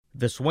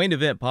The Swain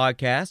Event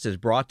Podcast is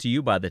brought to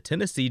you by the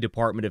Tennessee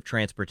Department of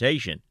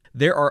Transportation.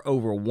 There are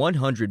over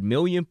 100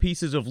 million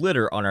pieces of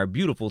litter on our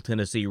beautiful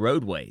Tennessee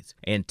roadways,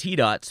 and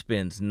TDOT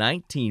spends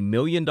 $19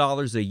 million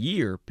a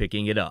year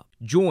picking it up.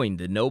 Join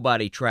the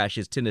Nobody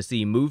Trashes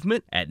Tennessee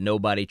movement at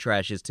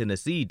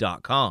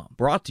NobodyTrashesTennessee.com.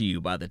 Brought to you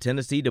by the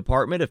Tennessee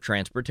Department of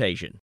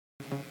Transportation.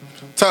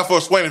 Time for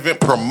a Swain Event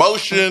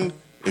promotion.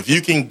 If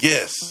you can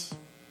guess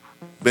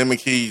Ben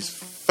McKee's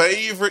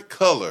favorite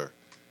color,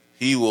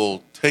 he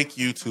will take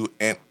you to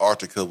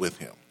Antarctica with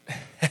him.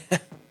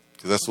 Because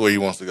that's where he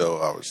wants to go,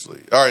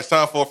 obviously. All right, it's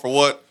time for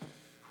what?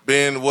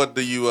 Ben, what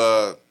do you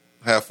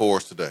have for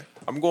us today?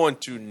 I'm going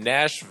to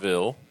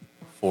Nashville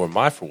for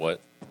my For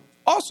What.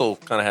 Also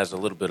kind of has a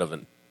little bit of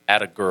an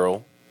atta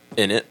girl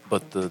in it,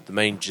 but the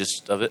main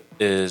gist of it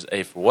is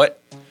a For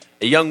What.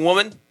 A young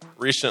woman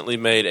recently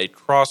made a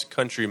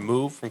cross-country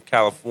move from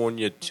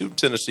California to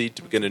Tennessee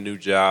to begin a new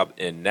job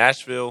in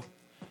Nashville.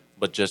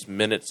 But just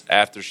minutes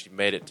after she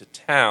made it to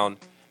town,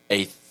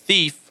 a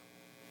thief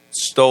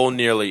stole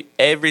nearly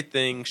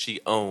everything she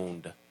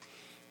owned.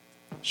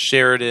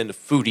 Sheridan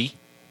Foodie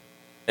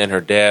and her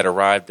dad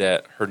arrived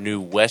at her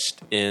new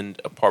West End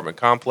apartment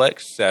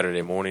complex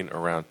Saturday morning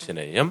around 10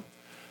 a.m.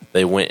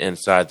 They went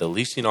inside the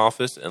leasing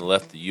office and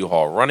left the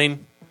U-Haul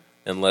running.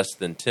 In less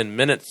than 10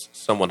 minutes,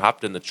 someone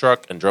hopped in the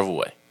truck and drove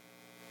away.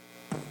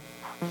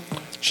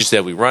 She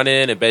said, we run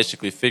in and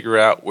basically figure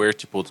out where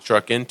to pull the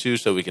truck into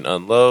so we can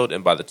unload,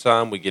 and by the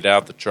time we get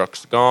out, the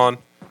truck's gone.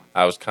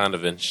 I was kind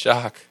of in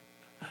shock.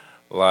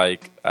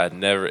 Like, I'd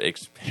never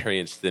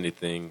experienced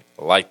anything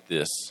like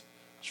this.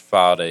 She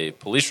filed a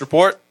police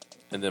report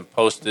and then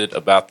posted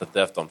about the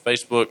theft on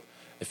Facebook.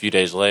 A few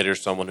days later,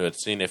 someone who had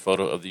seen a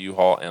photo of the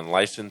U-Haul and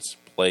license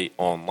plate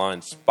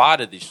online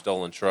spotted the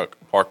stolen truck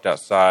parked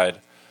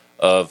outside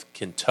of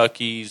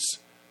Kentucky's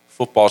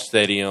football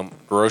stadium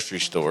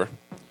grocery store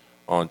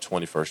on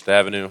 21st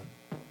Avenue.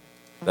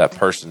 That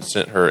person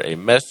sent her a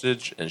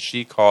message, and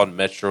she called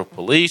Metro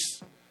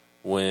Police.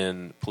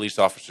 When police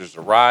officers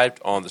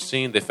arrived on the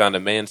scene, they found a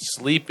man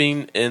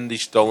sleeping in the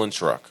stolen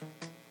truck.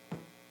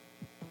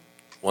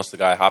 Once the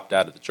guy hopped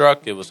out of the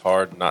truck, it was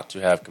hard not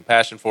to have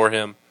compassion for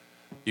him.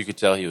 You could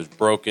tell he was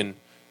broken.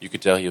 You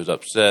could tell he was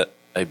upset,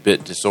 a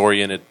bit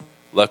disoriented.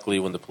 Luckily,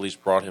 when the police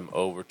brought him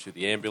over to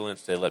the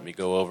ambulance, they let me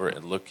go over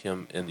and look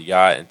him in the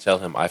eye and tell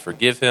him I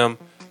forgive him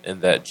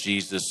and that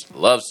Jesus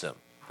loves him.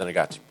 Then I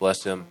got to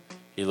bless him.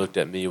 He looked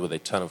at me with a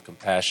ton of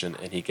compassion,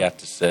 and he got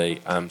to say,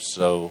 I'm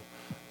so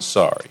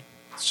sorry.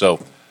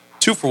 So,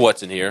 2 For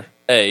What's in here.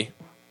 A,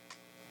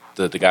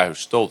 the guy who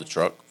stole the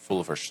truck full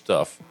of her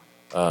stuff.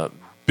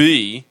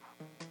 B,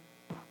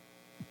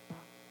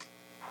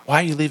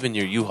 why are you leaving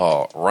your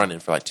U-Haul running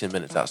for like 10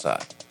 minutes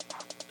outside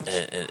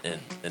and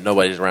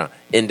nobody's around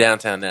in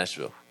downtown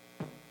Nashville?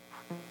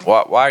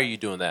 Why are you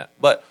doing that?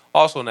 But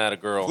also not a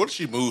girl. Where did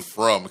she move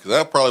from? Because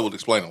that probably would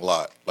explain a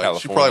lot. Like California.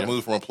 She probably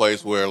moved from a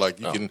place where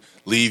like you can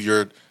leave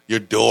your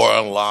door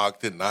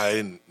unlocked at night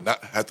and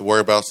not have to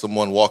worry about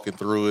someone walking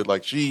through it.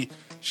 Like she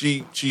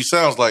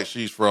sounds like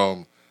she's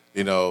from,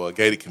 a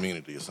gated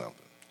community or something.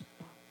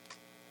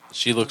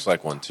 She looks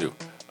like one too.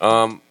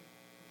 But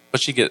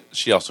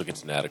she also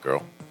gets an atta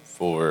girl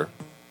for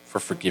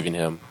forgiving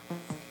him.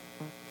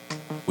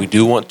 We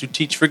do want to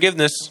teach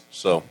forgiveness,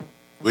 so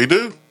we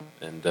do.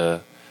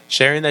 And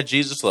sharing that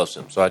Jesus loves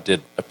him. So I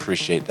did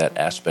appreciate that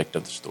aspect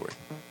of the story.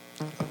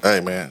 Hey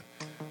man,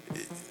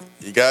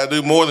 you gotta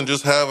do more than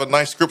just have a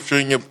nice scripture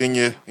in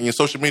your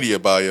social media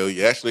bio.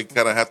 You actually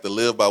kind of have to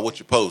live by what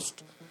you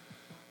post.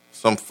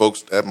 Some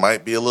folks that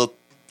might be a little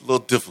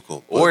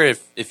difficult. Or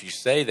if you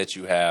say that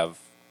you have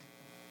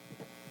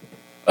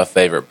a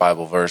favorite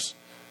Bible verse,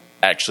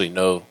 actually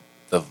know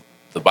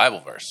the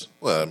Bible verse.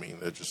 Well, I mean,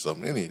 there's just so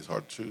many. It's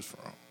hard to choose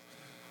from.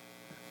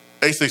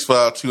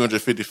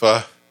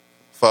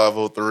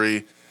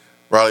 865-255-503.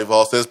 Riley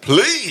Vols says,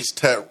 please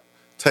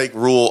take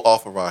Rule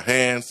off of our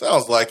hands.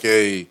 Sounds like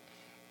a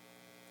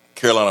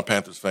Carolina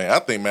Panthers fan. I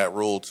think Matt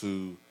Rule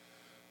to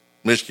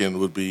Michigan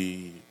would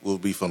be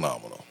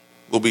phenomenal.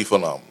 Will be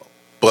phenomenal.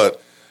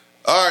 But,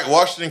 all right,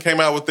 Washington came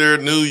out with their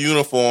new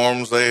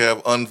uniforms. They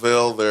have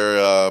unveiled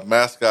their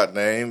mascot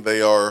name.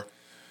 They are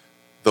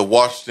the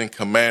Washington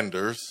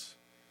Commanders,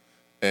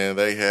 and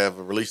they have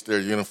released their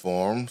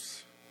uniforms.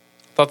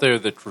 I thought they were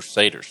the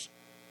Crusaders.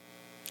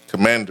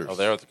 Commanders. Oh,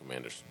 they are the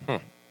Commanders.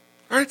 I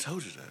already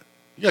told you that.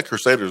 You got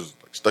Crusaders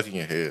stuck in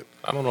your head.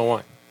 I don't know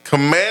why.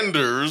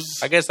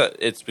 Commanders. I guess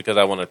it's because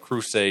I want to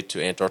crusade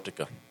to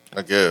Antarctica.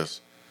 I guess.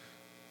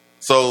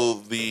 So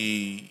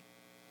the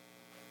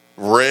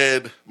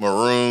red,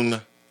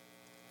 maroon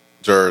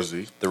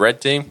jersey. The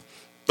red team?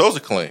 Those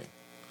are clean.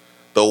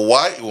 The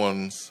white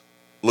ones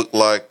look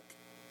like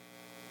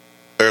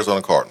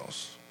Arizona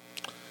Cardinals.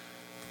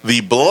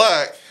 The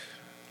black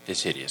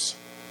is hideous.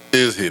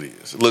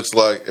 It looks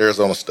like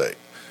Arizona State.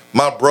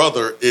 My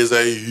brother is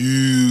a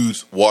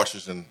huge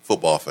Washington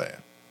football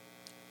fan.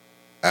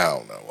 I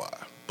don't know why,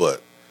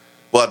 but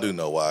I do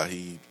know why.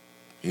 He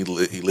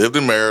lived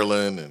in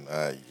Maryland, and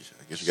I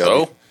guess you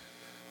got to.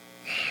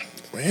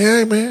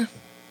 Yeah, man.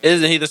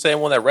 Isn't he the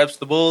same one that reps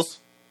the Bulls?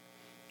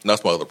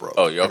 That's my other brother.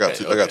 Oh, you're okay.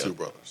 I got two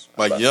brothers.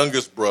 My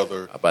youngest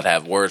brother. I'm about to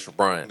have words for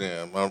Brian.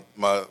 Yeah,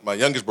 my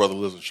youngest brother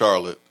lives in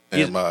Charlotte, and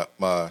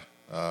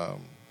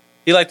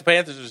He like the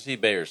Panthers or is he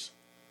Bears?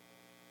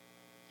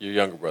 Your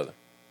younger brother.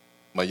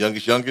 My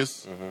youngest.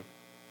 Mm-hmm.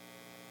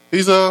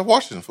 He's a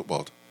Washington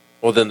football team.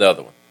 Well, then the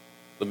other one,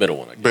 the middle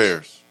one, I guess.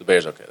 Bears. The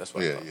Bears. Okay, that's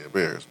what. Yeah,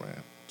 Bears,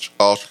 man.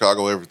 All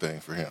Chicago,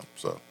 everything for him.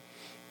 So,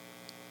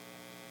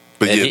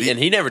 but and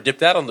he never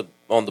dipped out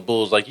on the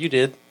Bulls like you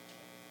did.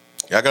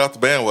 Yeah, I got off the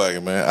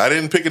bandwagon, man. I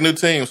didn't pick a new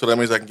team, so that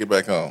means I can get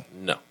back on.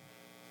 No,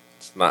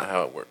 it's not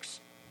how it works.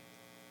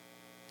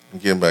 I'm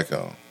getting back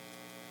on.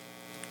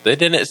 They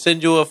didn't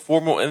send you a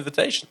formal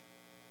invitation.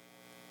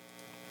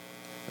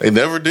 They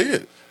never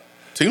did.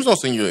 Teams don't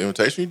send you an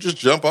invitation. You just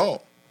jump on.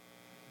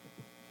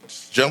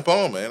 Just jump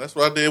on, man. That's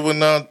what I did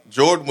when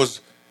Jordan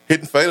was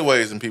hitting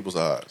fadeaways in people's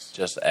eyes.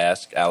 Just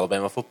ask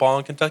Alabama football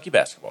and Kentucky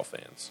basketball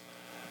fans.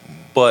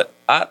 But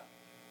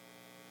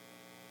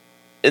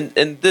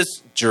in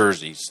this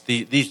jerseys,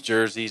 these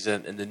jerseys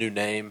and the new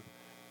name,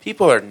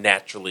 people are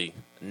naturally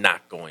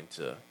not going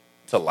to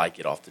like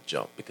it off the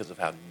jump because of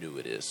how new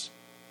it is.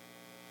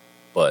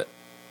 But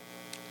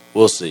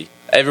we'll see.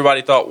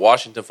 Everybody thought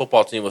Washington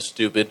football team was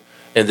stupid,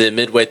 and then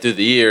midway through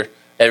the year,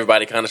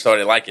 everybody kind of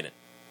started liking it.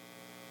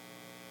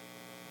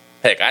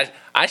 Heck,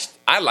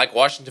 I like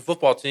Washington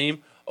football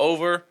team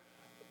over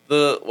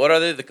what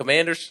are they? The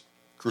Commanders?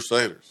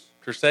 Crusaders.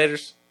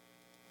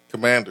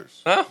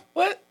 Commanders. Huh?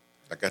 What?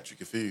 I got you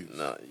confused.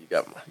 No,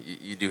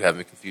 you do have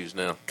me confused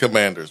now.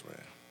 Commanders,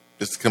 man.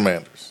 It's the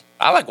Commanders.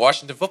 I like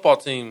Washington football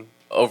team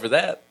over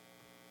that.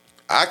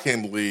 I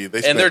can't believe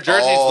they and their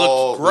jerseys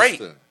look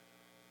great.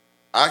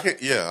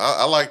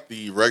 I like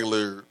the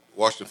regular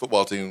Washington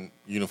football team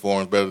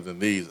uniforms better than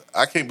these.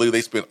 I can't believe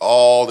they spent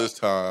all this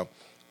time,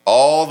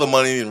 all the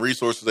money and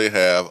resources they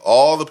have,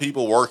 all the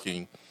people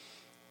working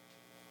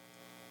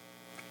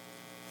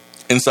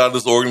inside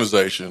this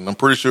organization. I'm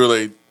pretty sure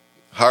they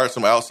hired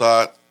some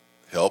outside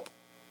help.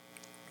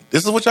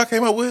 This is what y'all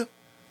came up with?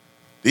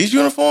 These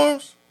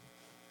uniforms?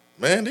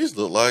 Man, these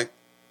look like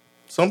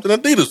something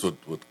Adidas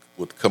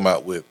would come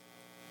out with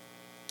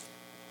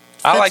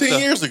 15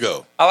 years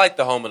ago. I like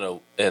the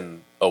home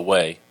and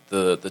away.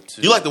 The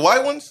two. You like the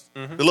white ones?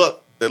 Mm-hmm.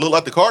 They look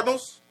like the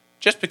Cardinals?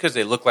 Just because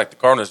they look like the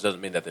Cardinals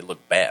doesn't mean that they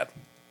look bad.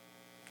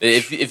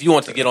 If you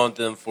want to get on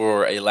them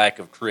for a lack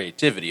of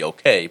creativity,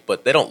 okay,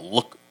 but they don't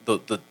look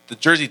the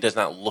jersey does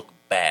not look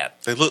bad.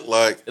 They look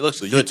like it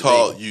looks the good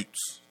Utah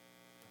Utes.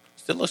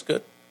 Still looks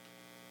good.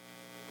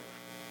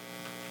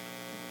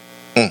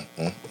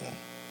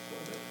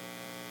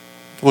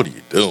 What are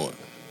you doing?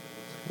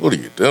 What are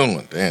you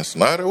doing, Dan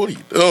Snyder? What are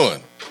you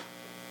doing?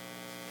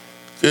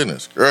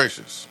 Goodness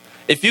gracious.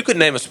 If you could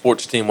name a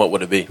sports team, what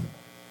would it be?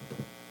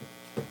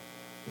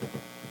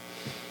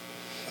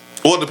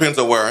 Well, it depends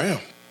on where I am.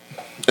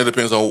 It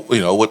depends on,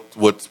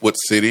 what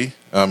city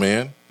I'm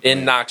in.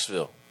 In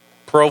Knoxville.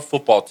 Pro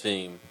football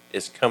team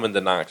is coming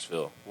to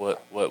Knoxville.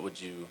 What would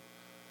you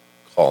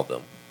call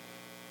them?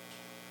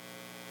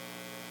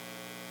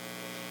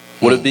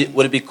 Would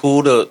it be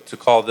cool to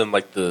call them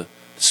like the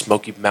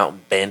Smoky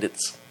Mountain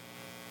Bandits?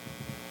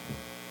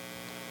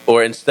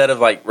 Or instead of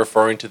like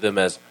referring to them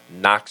as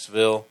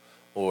Knoxville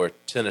or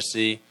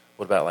Tennessee,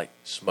 what about like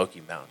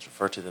Smoky Mountains?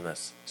 Refer to them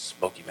as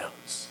Smoky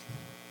Mountains.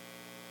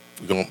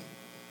 No,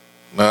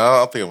 I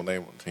don't think I'm gonna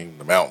name the team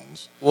the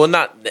Mountains. Well,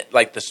 not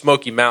like the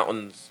Smoky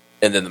Mountains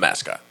and then the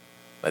mascot,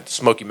 like the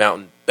Smoky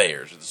Mountain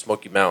Bears or the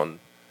Smoky Mountain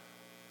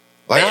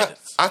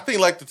Bandits. I think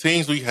like the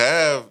teams we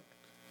have.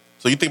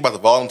 So you think about the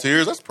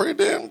Volunteers? That's pretty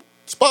damn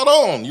spot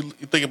on. You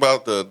think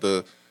about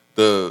the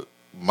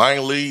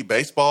minor league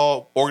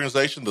baseball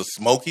organization, the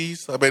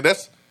Smokies. I mean,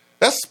 that's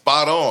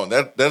spot on.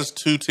 That is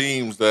two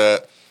teams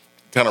that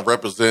kind of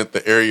represent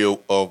the area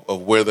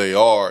of where they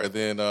are. And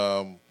then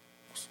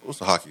what's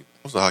the hockey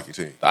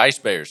team? The Ice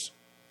Bears.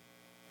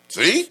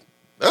 See,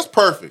 that's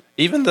perfect.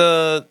 Even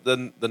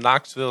the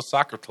Knoxville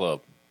Soccer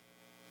Club.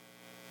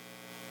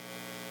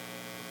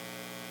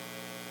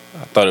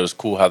 I thought it was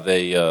cool how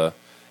they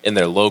in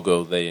their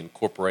logo they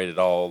incorporated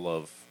all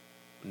of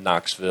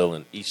Knoxville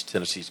and East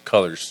Tennessee's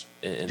colors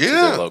into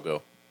their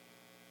logo.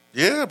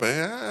 Yeah,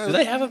 man. Do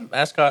they have a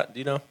mascot? Do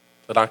you know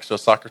the Knoxville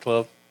Soccer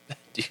Club?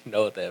 Do you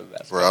know what they have a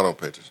mascot? Bro, I don't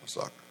pay attention to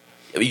soccer.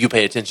 You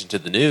pay attention to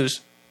the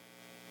news.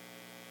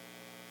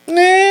 Nah.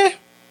 You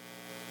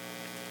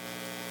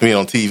mean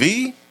on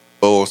TV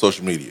or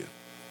social media?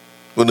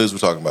 What news we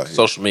talking about here?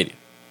 Social media.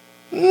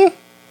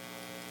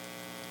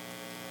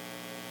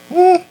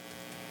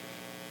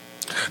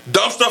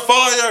 Dumpster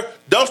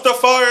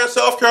fire,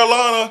 South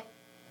Carolina.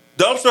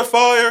 Dumpster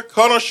fire.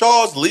 Connor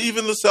Shaw's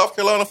leaving the South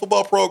Carolina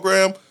football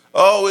program.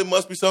 Oh, it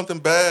must be something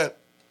bad.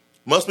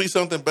 Must be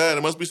something bad.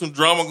 There must be some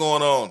drama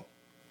going on.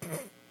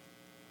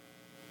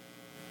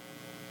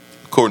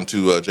 According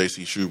to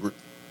J.C. Schubert,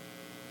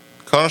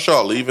 Connor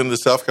Shaw leaving the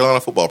South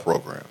Carolina football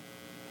program.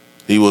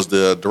 He was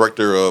the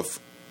director of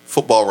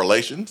football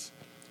relations.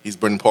 He's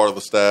been part of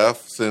the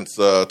staff since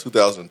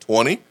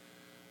 2020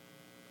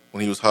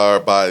 when he was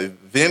hired by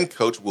then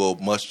coach Will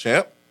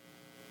Muschamp.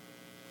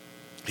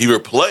 He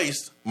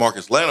replaced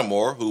Marcus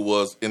Lattimore, who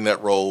was in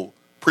that role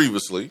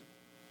previously.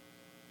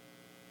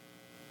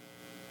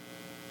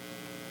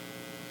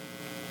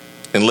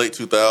 In late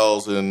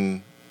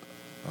 2000,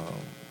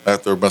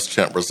 after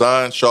Muschamp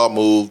resigned, Shaw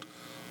moved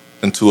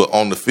into an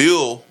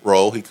on-the-field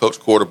role. He coached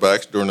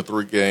quarterbacks during the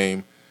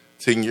 3-game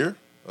tenure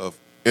of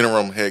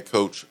interim head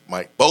coach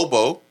Mike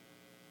Bobo.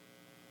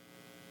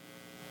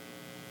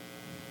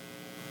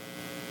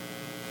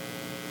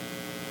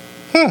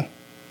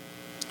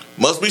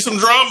 Must be some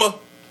drama.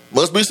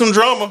 Must be some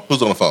drama.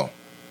 Who's on the phone?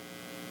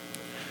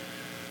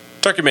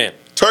 Turkey Man.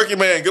 Turkey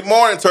Man. Good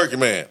morning, Turkey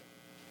Man.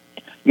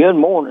 Good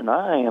morning.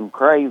 I am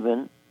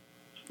craving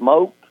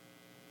smoked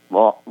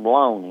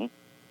bologna,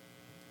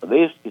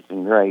 biscuits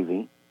and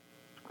gravy,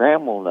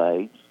 scrambled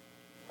eggs,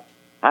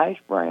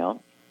 hash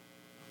browns,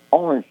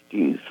 orange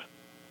juice.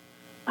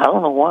 I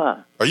don't know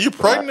why. Are you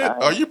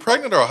pregnant? Are you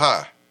pregnant or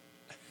high?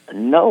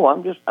 No,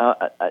 I'm just.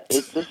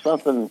 It's just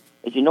something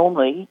that you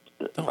normally eat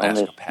Don't on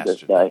ask this, a pastor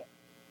this day.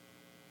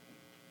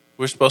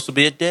 We're supposed to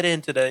be at dead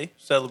end today,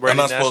 celebrating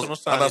National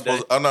Signing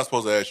Day. I'm not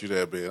supposed to ask you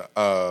that, Ben.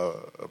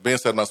 Ben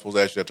said I'm not supposed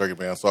to ask you that, Turkey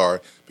Man. I'm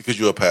sorry, because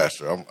you're a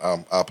pastor.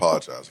 I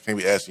apologize. I can't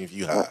be asking if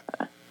you high.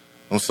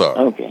 I'm sorry.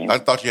 Okay. I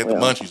thought you had the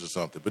munchies or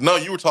something. But no,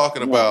 you were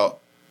talking about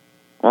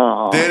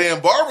dead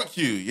end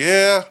barbecue.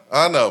 Yeah,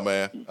 I know,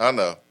 man. I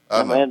know.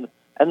 I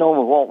know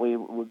what we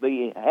would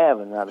be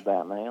having right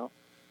about now.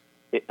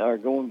 Or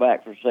going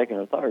back for second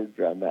or third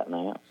right about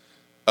now.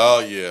 Oh,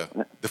 yeah.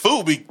 The food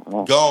will be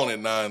gone at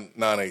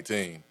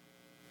 9:18.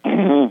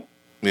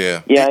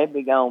 Yeah. Yeah, it'd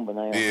be gone by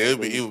now. Yeah, it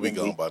would be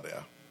gone by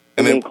now.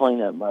 And then clean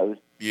up both.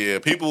 Yeah,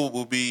 people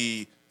will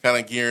be kind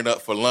of gearing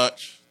up for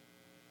lunch.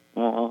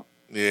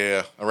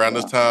 Yeah, around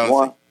this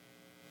time.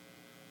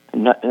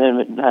 And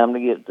then time to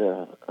get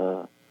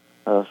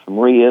some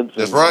ribs.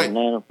 That's and right.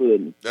 Banana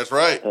pudding. That's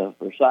right.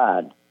 For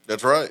side.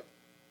 That's right.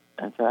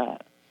 That's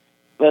right.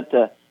 But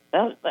that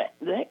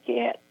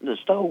cat that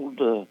stole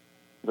the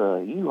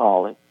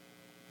U-Haul,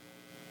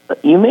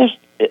 you missed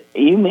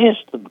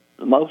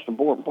the most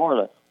important part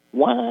of it.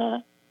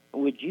 Why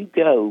would you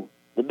go?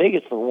 The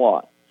biggest for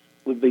what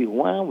would be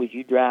why would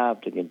you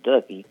drive to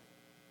Kentucky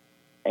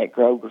at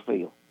Kroger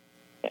Field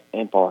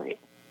and park it?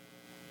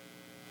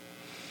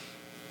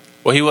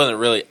 Well, he wasn't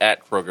really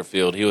at Kroger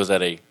Field. He was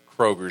at a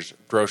Kroger's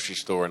grocery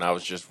store, and I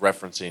was just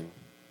referencing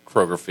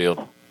Kroger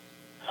Field.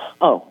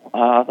 Oh,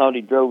 I thought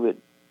he drove it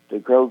to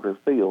Kroger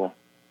Field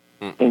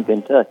in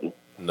Kentucky.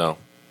 No.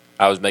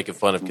 I was making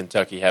fun of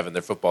Kentucky having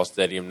their football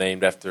stadium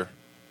named after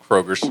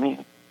Kroger's.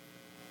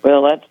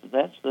 Well,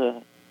 that's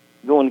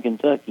going to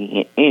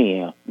Kentucky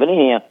anyhow. But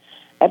anyhow,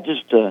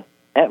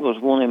 that was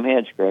one of them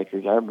head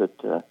scratchers there. But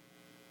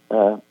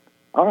all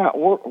right,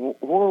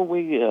 where are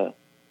we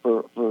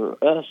for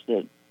us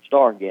that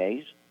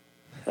stargaze?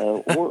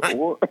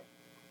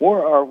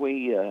 Where are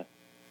we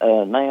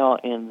now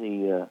in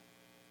the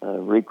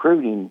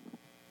recruiting?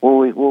 Where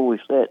we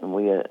sitting?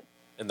 We at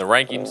in the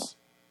rankings?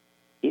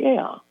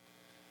 Yeah.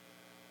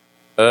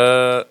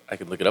 I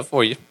can look it up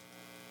for you.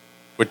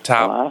 We're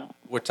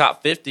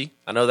top 50.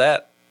 I know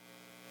that.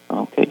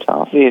 Okay,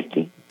 top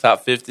 50.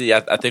 Top 50.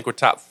 I think we're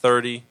top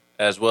 30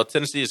 as well.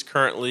 Tennessee is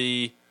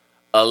currently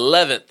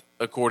 11th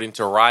according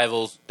to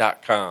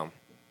Rivals.com.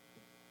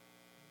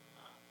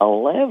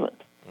 11th.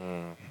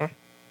 Mm-hmm.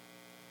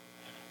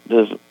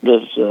 Does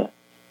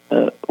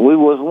we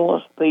was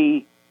once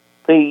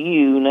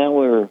PU, now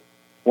we're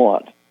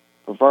what?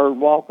 Preferred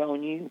walk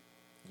on you?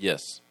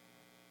 Yes.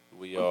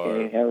 We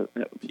are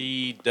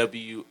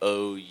PWOU.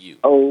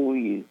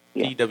 OU.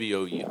 Yeah.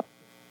 PWOU.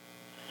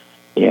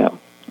 Yeah.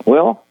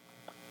 Well,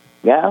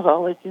 guys,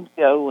 I'll let you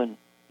go and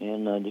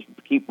just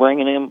keep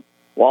bringing them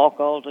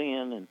walk-alls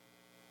in,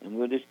 and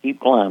we'll just keep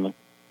climbing.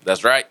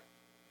 That's right.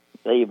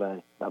 See you,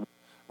 buddy. Bye.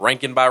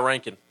 Ranking by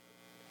ranking.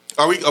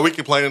 Are we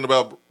complaining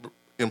about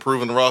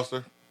improving the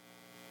roster?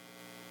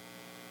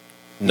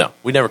 No,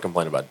 we never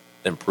complain about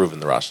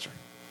improving the roster.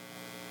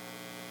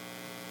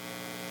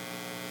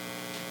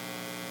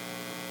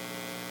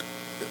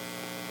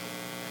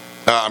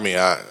 I mean,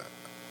 I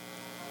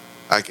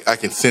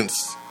can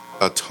sense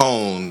a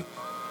tone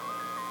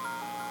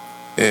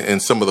in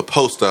some of the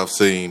posts I've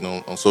seen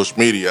on social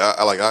media.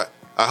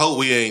 I hope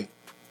we ain't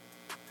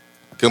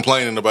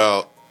complaining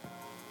about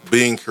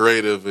being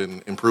creative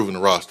and improving the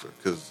roster,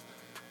 because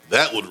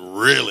that would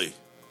really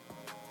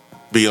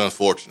be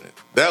unfortunate.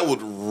 That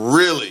would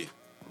really,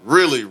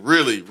 really,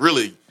 really,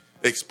 really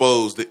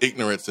expose the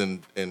ignorance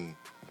and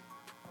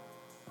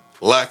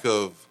lack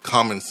of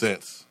common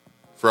sense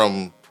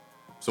from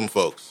some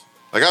folks.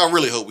 Like, I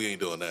really hope we ain't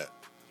doing that.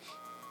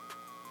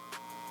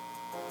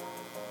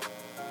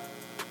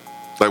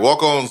 Like,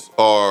 walk-ons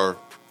are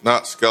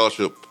not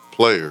scholarship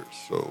players,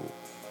 so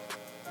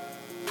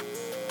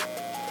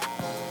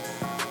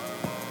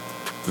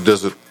it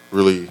doesn't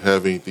really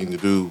have anything to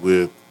do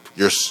with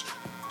your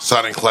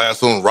signing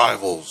class on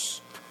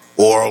Rivals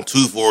or on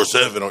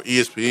 247 or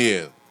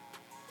ESPN.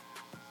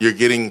 You're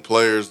getting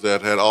players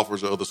that had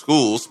offers at other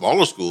schools,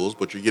 smaller schools,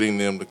 but you're getting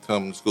them to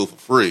come to school for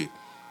free.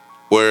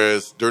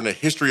 Whereas during the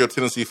history of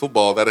Tennessee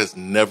football, that has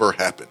never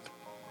happened.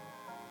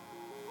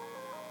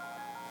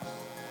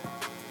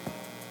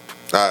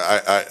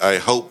 I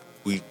hope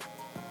we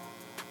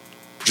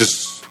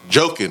just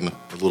joking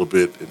a little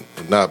bit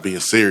and not being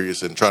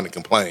serious and trying to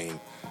complain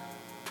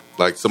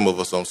like some of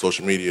us on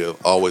social media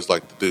always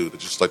like to do. They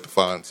just like to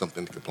find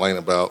something to complain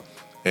about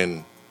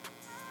and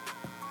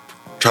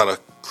try to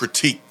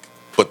critique,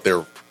 but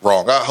they're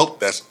wrong. I hope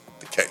that's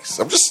the case.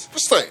 I'm just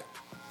saying.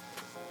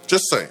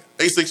 Just saying.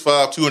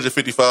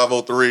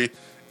 865-255-03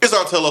 is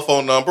our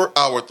telephone number.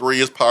 Hour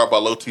 3 is powered by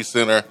Low T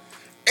Center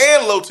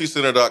and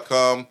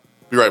lowtcenter.com.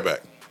 Be right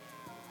back.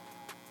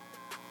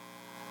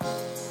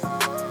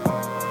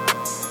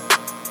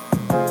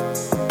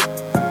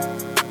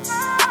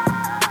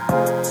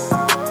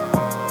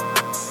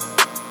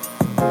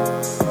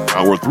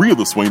 Hour 3 of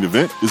the Swain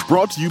event is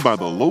brought to you by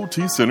the Low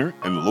T Center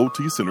and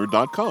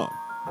lowtcenter.com.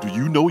 Do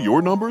you know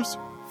your numbers?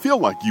 Feel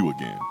like you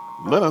again.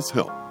 Let us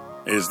help.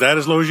 Is that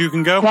as low as you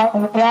can go?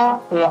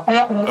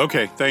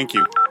 Okay, thank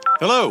you.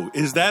 Hello,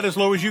 is that as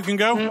low as you can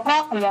go?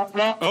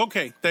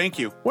 Okay, thank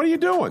you. What are you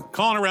doing?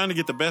 Calling around to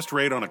get the best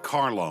rate on a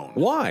car loan.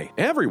 Why?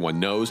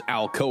 Everyone knows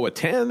Alcoa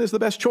 10 is the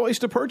best choice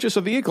to purchase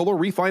a vehicle or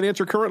refinance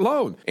your current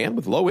loan. And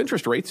with low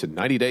interest rates and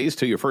 90 days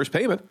to your first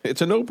payment,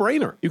 it's a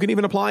no-brainer. You can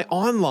even apply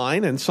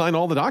online and sign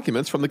all the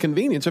documents from the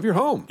convenience of your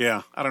home.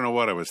 Yeah, I don't know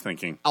what I was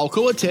thinking.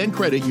 Alcoa 10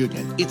 Credit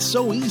Union. It's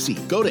so easy.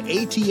 Go to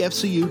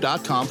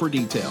atfcu.com for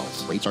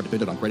details. Rates are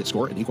dependent on credit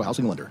score and equal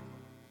housing lender.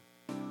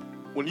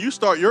 When you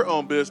start your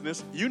own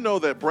business, you know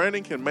that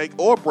branding can make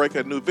or break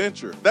a new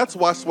venture. That's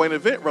why Swain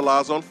Event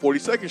relies on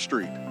 42nd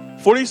Street.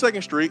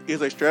 42nd Street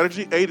is a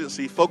strategy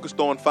agency focused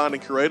on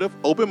finding creative,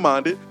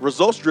 open-minded,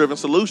 results-driven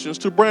solutions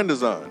to brand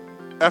design.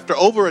 After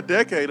over a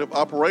decade of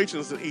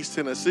operations in East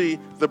Tennessee,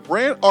 the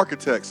brand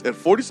architects at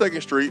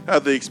 42nd Street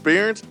have the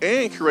experience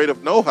and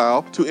creative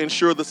know-how to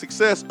ensure the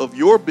success of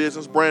your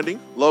business branding,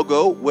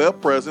 logo,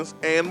 web presence,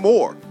 and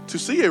more. To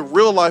see a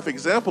real-life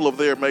example of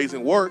their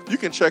amazing work, you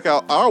can check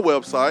out our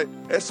website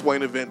at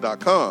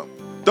swainevent.com.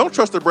 Don't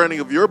trust the branding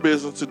of your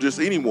business to just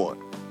anyone.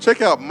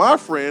 Check out my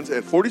friends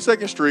at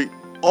 42nd Street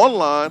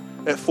online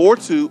at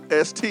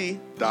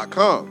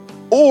 42st.com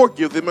or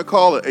give them a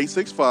call at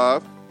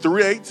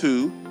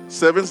 865-382-7007.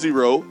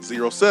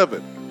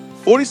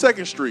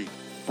 42nd Street,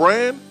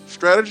 brand,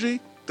 strategy,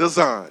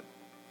 design.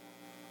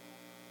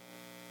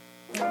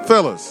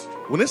 Fellas,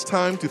 when it's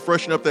time to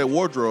freshen up that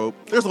wardrobe,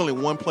 there's only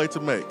one play to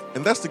make,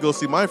 and that's to go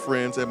see my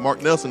friends at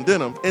Mark Nelson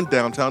Denim in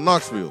downtown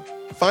Knoxville.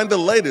 Find the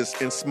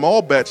latest in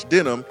small batch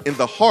denim in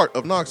the heart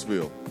of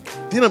Knoxville.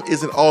 Denim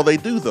isn't all they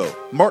do, though.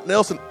 Mark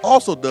Nelson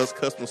also does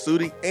custom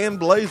suiting and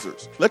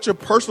blazers. Let your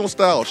personal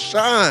style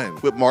shine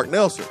with Mark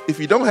Nelson. If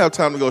you don't have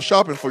time to go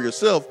shopping for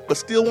yourself, but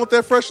still want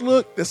that fresh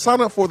look, then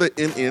sign up for the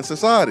NN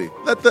Society.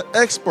 Let the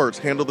experts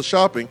handle the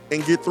shopping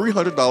and get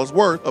 $300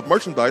 worth of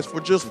merchandise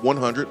for just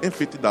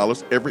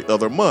 $150 every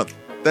other month.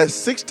 That's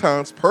 6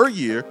 times per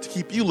year to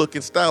keep you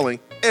looking styling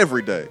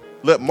every day.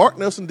 Let Mark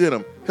Nelson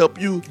Denim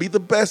help you be the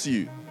best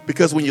you.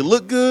 Because when you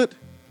look good,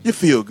 you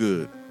feel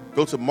good.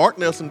 Go to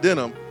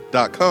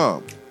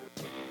marknelsondenim.com.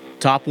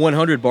 Top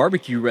 100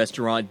 barbecue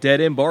restaurant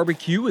Dead End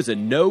Barbecue is a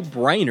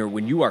no-brainer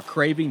when you are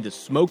craving the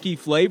smoky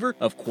flavor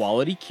of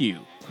quality Q.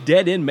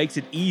 Dead End makes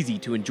it easy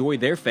to enjoy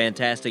their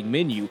fantastic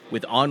menu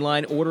with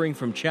online ordering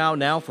from Chow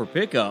Now for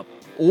pickup.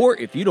 Or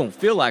if you don't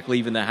feel like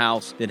leaving the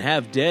house, then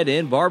have Dead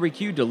End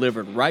Barbecue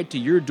delivered right to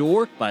your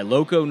door by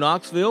Loco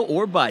Knoxville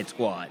or Bite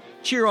Squad.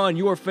 Cheer on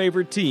your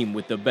favorite team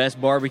with the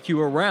best barbecue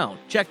around.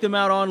 Check them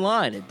out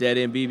online at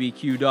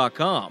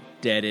deadendbbq.com.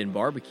 Dead End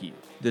Barbecue.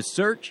 The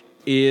search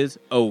is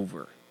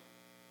over.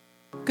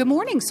 Good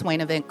morning,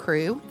 Swain Event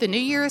crew. The new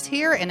year is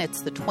here and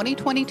it's the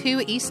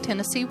 2022 East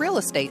Tennessee real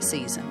estate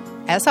season.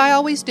 As I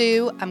always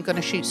do, I'm going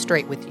to shoot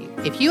straight with you.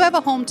 If you have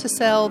a home to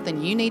sell,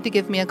 then you need to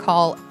give me a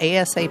call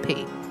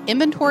ASAP.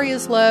 Inventory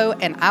is low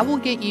and I will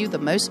get you the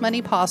most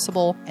money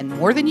possible and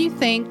more than you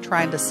think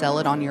trying to sell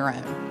it on your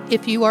own.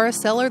 If you are a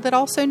seller that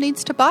also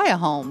needs to buy a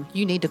home,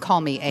 you need to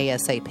call me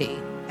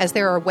ASAP, as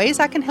there are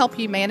ways I can help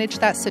you manage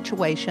that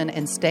situation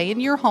and stay in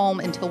your home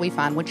until we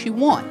find what you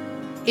want.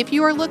 If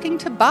you are looking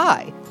to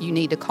buy, you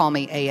need to call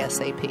me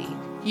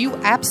ASAP. You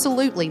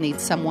absolutely need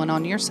someone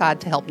on your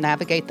side to help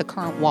navigate the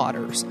current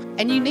waters,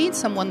 and you need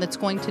someone that's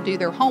going to do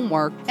their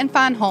homework and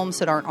find homes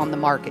that aren't on the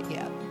market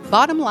yet.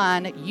 Bottom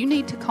line, you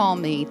need to call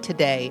me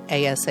today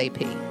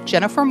ASAP.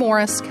 Jennifer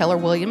Morris, Keller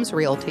Williams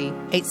Realty,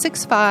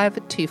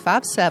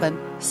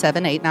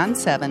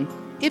 865-257-7897.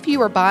 If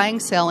you are buying,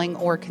 selling,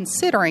 or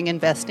considering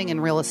investing in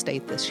real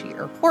estate this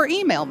year, or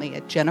email me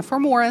at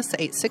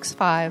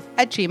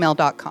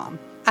jennifermorris865@gmail.com.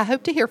 I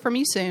hope to hear from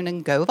you soon,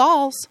 and go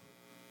Vols!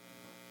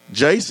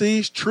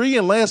 JC's Tree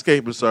and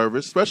Landscaping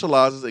Service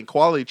specializes in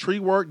quality tree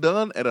work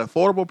done at an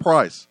affordable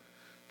price.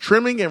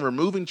 Trimming and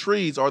removing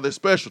trees are their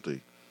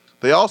specialty.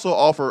 They also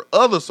offer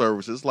other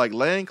services like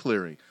land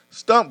clearing,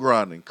 stump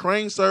grinding,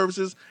 crane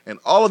services, and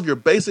all of your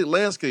basic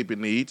landscaping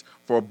needs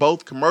for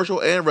both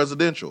commercial and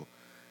residential.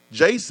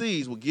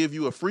 JC's will give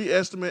you a free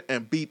estimate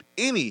and beat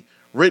any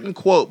written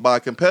quote by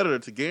a competitor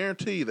to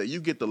guarantee that you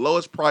get the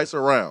lowest price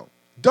around.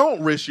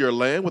 Don't risk your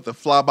land with a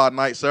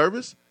fly-by-night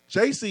service.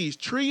 JC's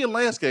Tree and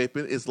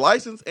Landscaping is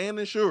licensed and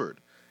insured.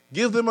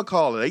 Give them a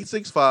call at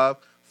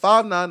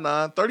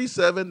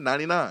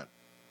 865-599-3799.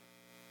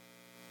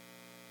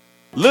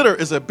 Litter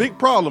is a big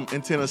problem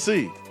in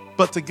Tennessee,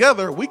 but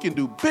together we can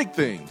do big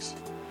things.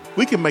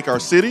 We can make our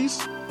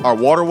cities, our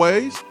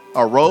waterways,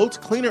 our roads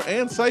cleaner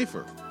and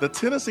safer. The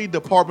Tennessee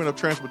Department of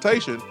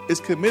Transportation is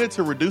committed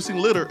to reducing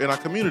litter in our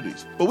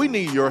communities, but we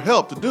need your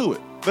help to do it.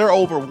 There are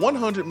over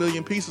 100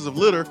 million pieces of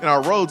litter in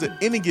our roads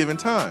at any given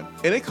time,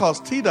 and it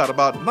costs TDOT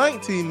about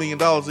 $19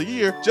 million a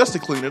year just to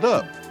clean it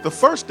up. The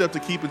first step to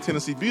keeping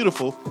Tennessee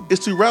beautiful is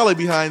to rally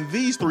behind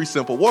these 3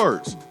 simple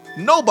words.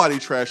 Nobody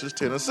trashes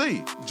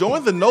Tennessee.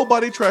 Join the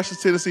Nobody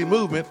Trashes Tennessee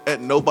movement at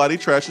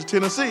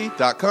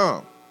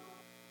NobodyTrashesTennessee.com.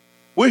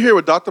 We're here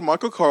with Dr.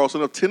 Michael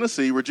Carlson of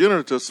Tennessee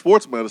Regenerative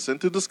Sports Medicine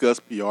to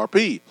discuss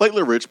PRP,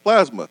 platelet-rich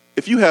plasma.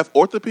 If you have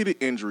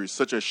orthopedic injuries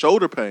such as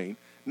shoulder pain,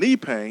 knee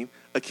pain,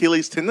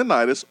 Achilles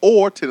tendonitis,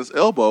 or tennis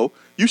elbow,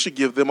 you should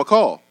give them a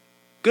call.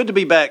 Good to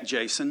be back,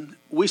 Jason.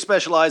 We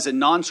specialize in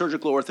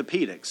non-surgical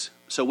orthopedics,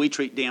 so we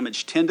treat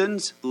damaged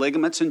tendons,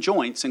 ligaments, and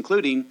joints,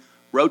 including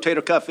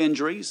rotator cuff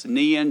injuries,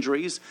 knee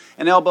injuries,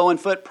 and elbow and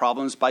foot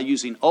problems by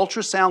using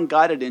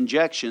ultrasound-guided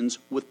injections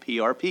with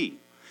PRP.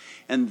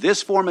 And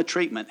this form of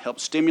treatment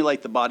helps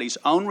stimulate the body's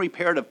own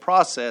reparative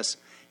process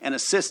and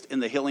assist in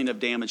the healing of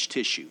damaged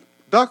tissue.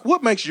 Doc,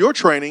 what makes your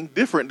training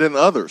different than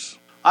others?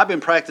 I've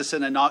been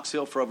practicing in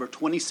Knoxville for over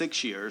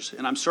 26 years,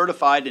 and I'm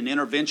certified in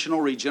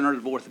interventional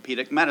regenerative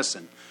orthopedic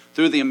medicine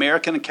through the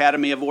American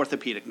Academy of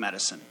Orthopedic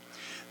Medicine.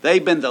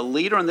 They've been the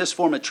leader in this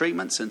form of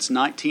treatment since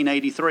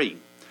 1983.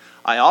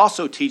 I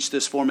also teach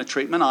this form of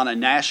treatment on a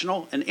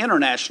national and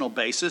international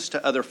basis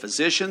to other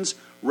physicians,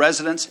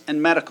 residents,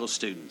 and medical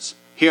students.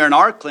 Here in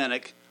our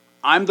clinic,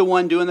 I'm the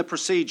one doing the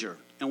procedure,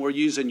 and we're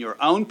using your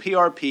own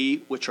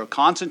PRP, which are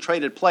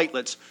concentrated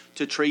platelets,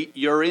 to treat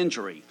your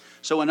injury.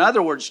 So in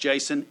other words,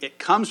 Jason, it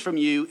comes from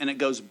you and it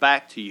goes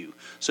back to you.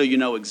 So you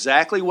know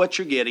exactly what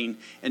you're getting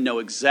and know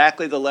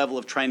exactly the level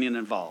of training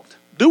involved.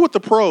 Do what the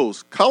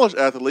pros, college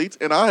athletes,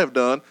 and I have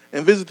done,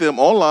 and visit them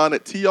online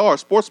at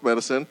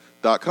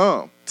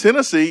trsportsmedicine.com.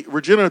 Tennessee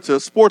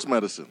Regenerative Sports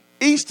Medicine,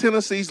 East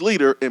Tennessee's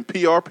leader in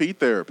PRP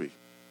therapy.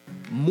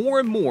 More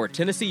and more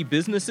Tennessee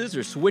businesses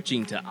are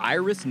switching to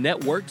Iris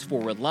networks for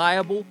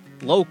reliable,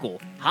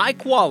 local,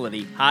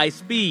 high-quality,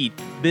 high-speed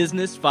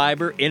business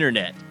fiber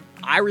internet.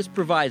 Iris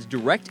provides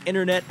direct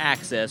internet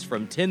access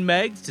from 10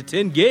 megs to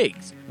 10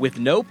 gigs with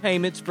no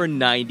payments for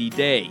 90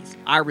 days.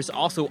 Iris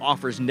also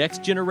offers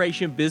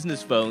next-generation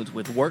business phones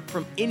with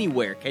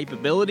work-from-anywhere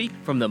capability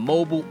from the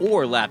mobile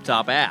or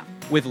laptop app.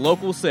 With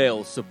local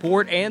sales,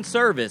 support, and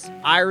service,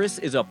 Iris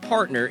is a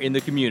partner in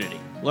the community.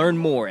 Learn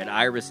more at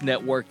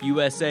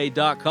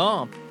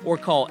irisnetworkusa.com or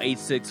call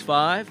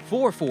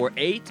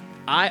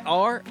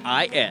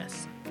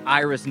 865-448-IRIS.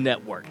 Iris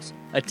Networks,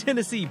 a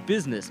Tennessee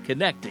business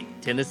connecting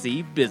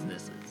Tennessee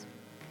businesses.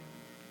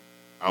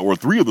 Hour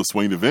 3 of the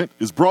Swain event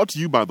is brought to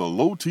you by the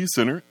Low T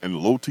Center and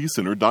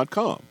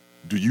lowtcenter.com.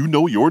 Do you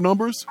know your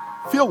numbers?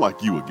 Feel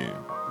like you again.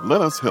 Let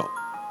us help.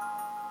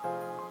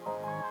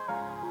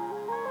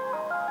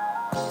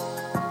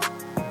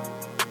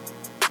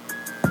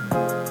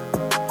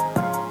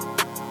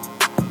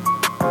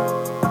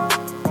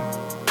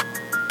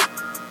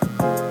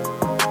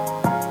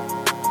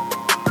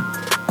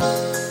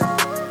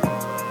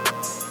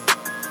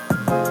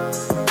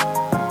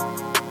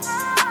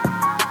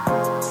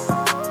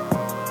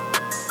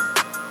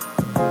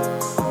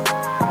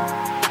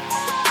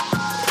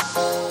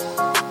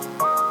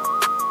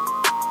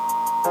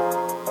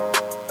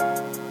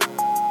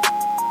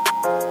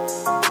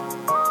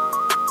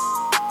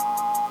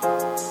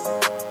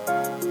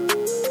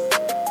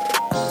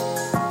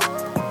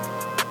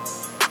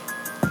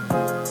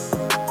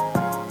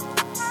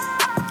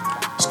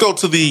 Go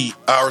to the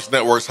Iris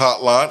Networks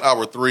hotline.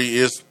 Hour 3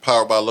 is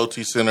powered by Low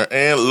T Center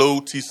and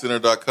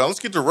lowtcenter.com. Let's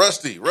get to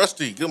Rusty.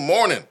 Rusty, good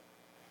morning.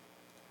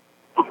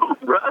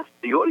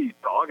 Rusty, what are you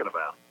talking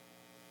about?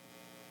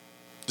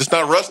 Just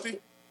not Rusty?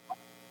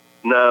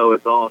 No,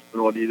 it's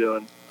Austin. What are you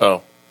doing?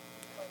 Oh.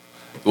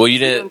 Well, you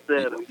didn't.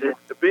 Ben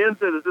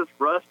said, is this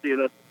Rusty?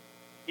 And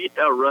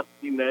yeah,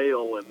 Rusty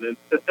Nail. And then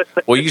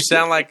Well, you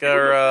sound like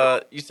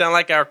our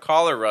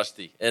caller,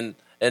 Rusty. And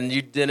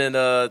you didn't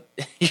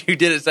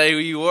say who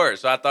you were,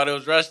 so I thought it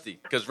was Rusty.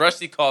 Because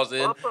Rusty calls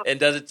in and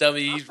doesn't tell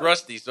me he's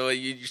Rusty, so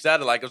you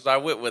sounded like him, so I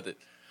went with it.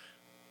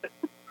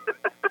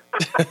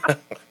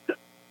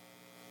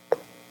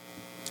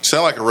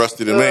 Sound like a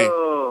Rusty to me.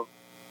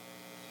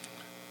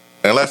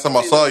 And last time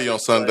I saw you on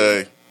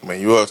Sunday, I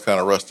mean, you was kind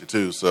of rusty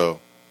too, so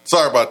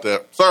sorry about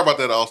that. Sorry about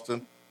that,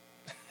 Austin.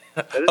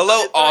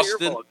 Hello,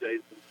 Austin. Fault,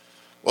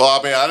 well,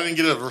 I mean, I didn't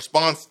get a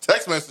response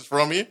text message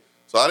from you,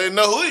 so I didn't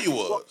know who you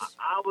was. Well,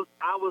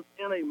 I was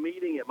in a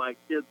meeting at my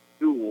kid's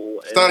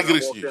school. It's not a good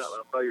excuse.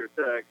 I saw your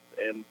text,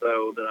 and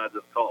so then I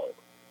just called.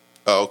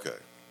 Oh, okay.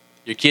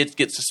 Your kids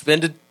get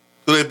suspended?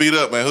 Who they beat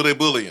up, man? Who they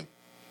bullying?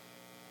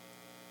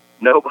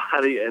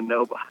 Nobody and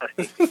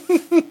nobody.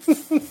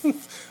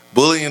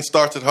 Bullying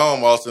starts at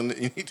home, Austin.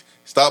 You need to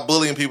stop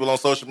bullying people on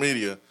social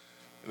media.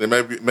 Then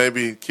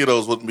maybe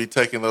kiddos wouldn't be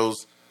taking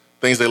those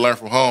things they learn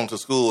from home to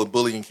school and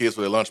bullying kids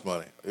for their lunch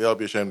money. You ought to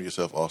be ashamed of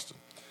yourself, Austin.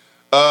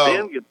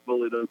 Ben gets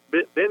bullied on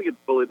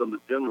the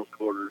general's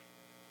quarters.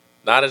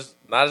 Not as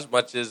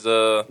much as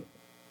Eric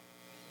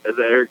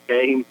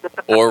Kane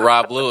or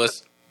Rob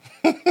Lewis.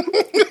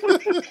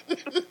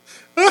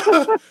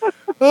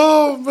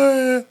 Oh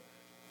man,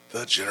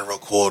 the general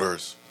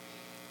quarters.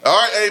 All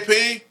right,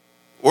 AP,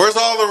 where's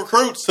all the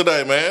recruits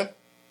today, man?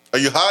 Are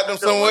you hiding them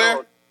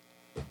somewhere?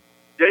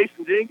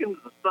 Jason Jenkins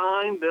is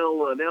signed.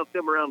 They'll announce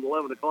him around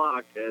 11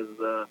 o'clock. As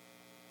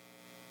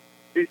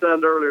he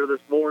signed earlier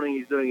this morning,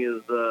 he's doing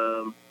his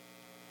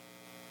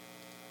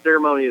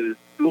ceremony at his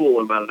school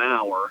in about an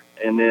hour,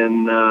 and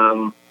then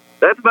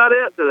that's about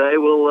it today.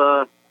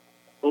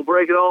 We'll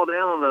break it all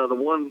down. The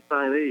one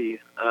signee,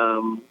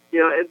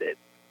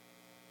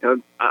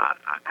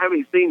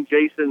 having seen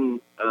Jason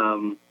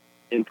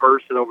in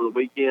person over the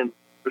weekend,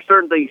 there's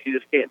certain things you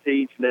just can't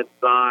teach, and that's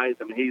size.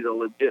 I mean, he's a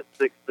legit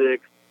 6'6",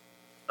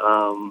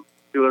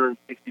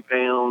 260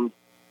 pounds.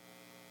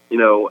 You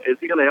know, is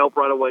he going to help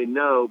right away?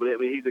 No, but I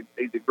mean,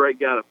 he's a great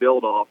guy to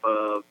build off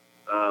of.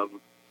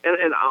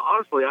 And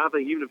honestly, I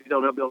think even if he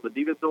don't help build the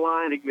defensive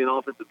line, he can be an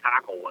offensive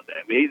tackle one day.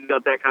 I mean, he's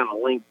got that kind of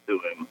length to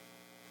him.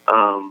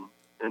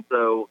 And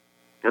so,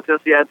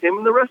 Tennessee adds him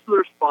in the rest of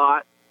their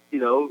spot. You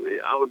know,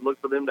 I would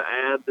look for them to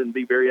add and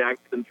be very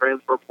active in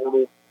transfer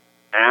portal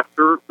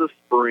after the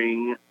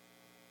spring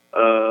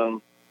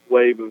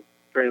wave of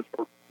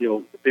transfer. You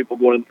know, people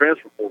going in the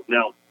transfer portal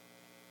now.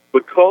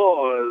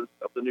 Because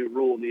of the new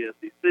rule in the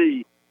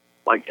SEC,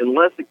 like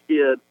unless a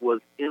kid was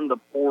in the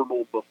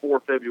portal before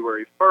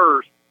February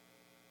 1st,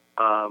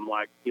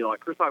 like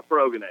Christoph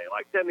Ferogene,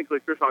 like technically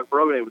Christoph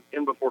Ferogene was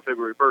in before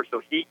February 1st,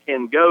 so he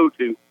can go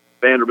to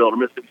Vanderbilt or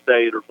Mississippi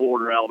State or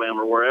Florida or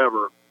Alabama or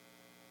wherever.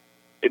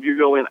 If you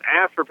go in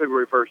after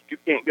February 1st, you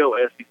can't go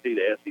SEC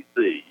to SEC.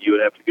 You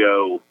would have to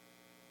go,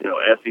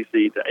 SEC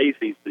to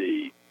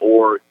ACC,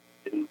 or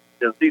in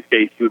Tennessee's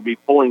case, you would be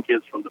pulling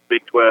kids from the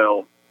Big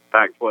 12,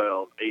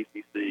 Pac-12,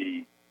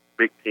 ACC,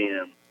 Big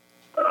 10,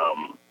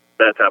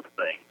 that type of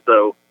thing.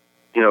 So,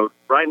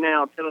 right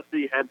now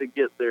Tennessee had to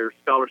get their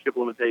scholarship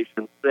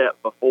limitations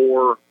set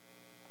before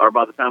or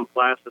by the time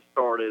classes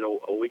started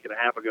a week and a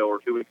half ago or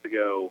 2 weeks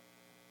ago.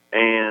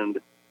 And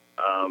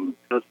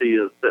Tennessee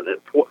is sitting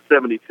at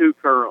 72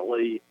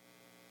 currently,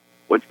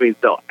 which means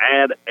they'll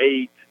add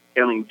 8,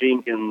 counting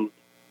Jenkins,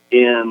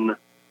 in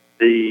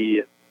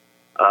the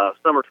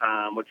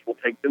summertime, which will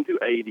take them to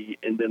 80,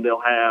 and then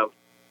they'll have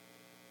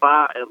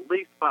at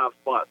least 5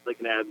 spots they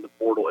can add in the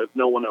portal if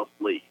no one else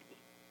leaves.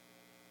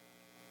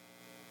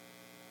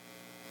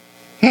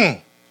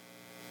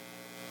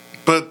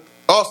 But,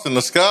 Austin,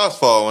 the sky's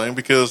falling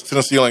because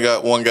Tennessee only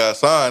got one guy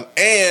signed,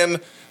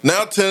 and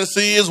now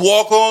Tennessee is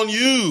walk on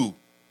you.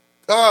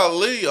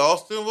 Golly,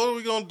 Austin, what are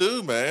we going to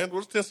do, man?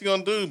 What's Tennessee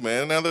going to do,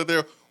 man, now that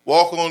they're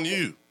walk on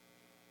you?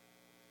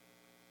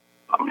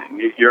 I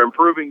mean, you're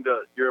improving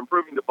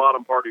the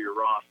bottom part of your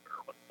roster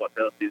with what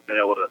Tennessee's been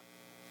able to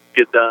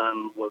get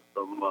done with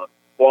some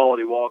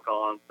quality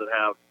walk-ons that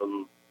have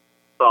some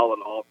solid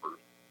offers.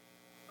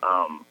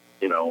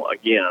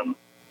 Again,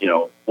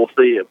 we'll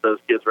see if those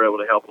kids are able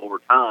to help over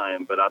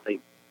time, but I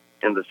think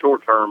in the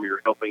short term,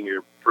 you're helping your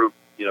improve,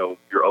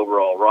 your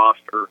overall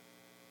roster.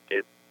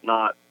 It's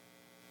not,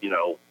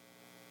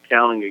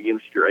 counting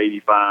against your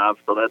 85,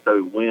 so that's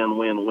a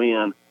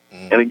win-win-win.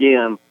 And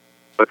again,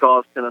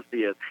 because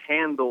Tennessee has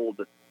handled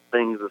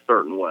things a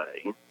certain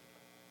way,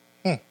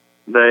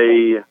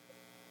 they,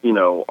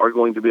 are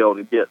going to be able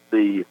to get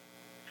the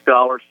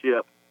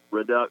scholarship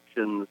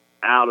reductions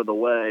out of the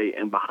way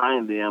and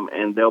behind them,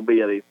 and they'll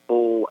be at a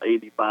full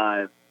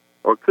 85,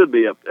 or could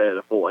be up at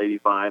a full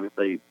 85 if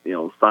they,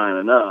 sign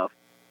enough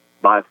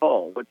by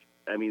fall. Which,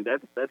 I mean,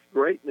 that's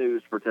great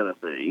news for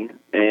Tennessee,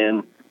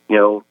 and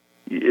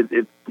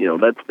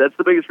that's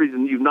the biggest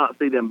reason you've not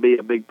seen them be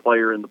a big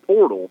player in the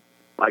portal.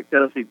 Like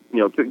Tennessee,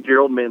 took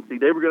Gerald Mincy.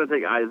 They were going to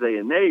take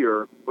Isaiah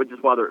Nayer, which is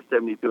why they're at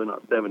 72 and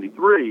not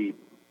 73.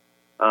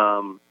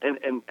 And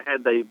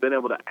had they been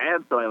able to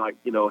add something like,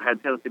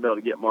 had Tennessee been able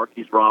to get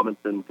Marquise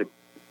Robinson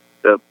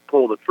to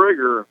pull the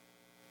trigger,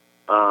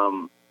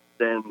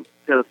 then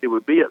Tennessee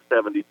would be at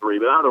 73.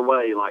 But either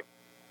way, like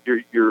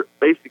you're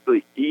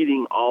basically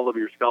eating all of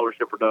your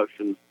scholarship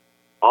reductions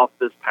off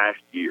this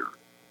past year.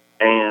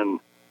 And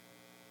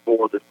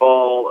for the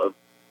fall of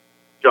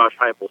Josh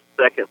Heupel's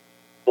second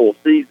full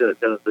season at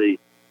Tennessee,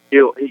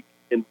 he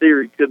in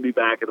theory could be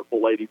back at a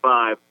full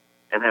 85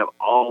 and have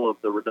all of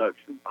the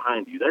reductions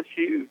behind you. That's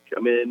huge. I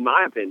mean, in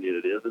my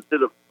opinion, it is.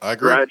 Instead of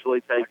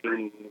gradually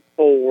taking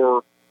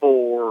 4,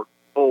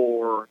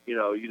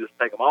 you just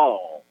take them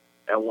all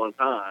at one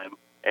time.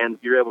 And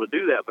you're able to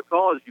do that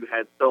because you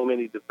had so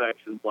many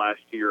defections last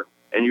year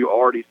and you're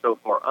already so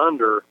far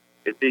under.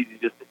 It's easy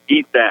just to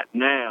eat that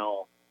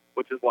now,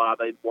 which is why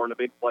they weren't a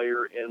big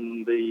player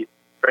in the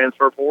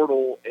transfer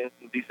portal in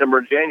December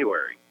and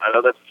January. I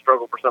know that's a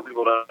struggle for some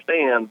people to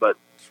understand, but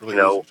really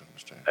easy to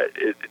understand.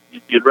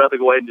 You'd rather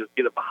go ahead and just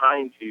get it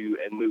behind you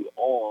and move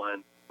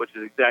on, which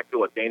is exactly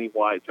what Danny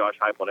White, Josh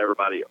Heupel, and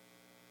everybody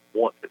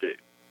want to do.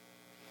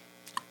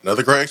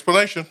 Another great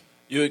explanation.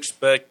 You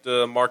expect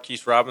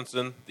Marquise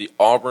Robinson, the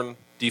Auburn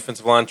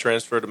defensive line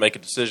transfer, to make a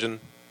decision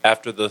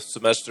after the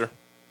semester?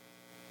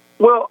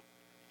 Well,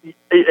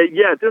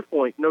 yeah, at this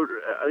point, I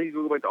think he's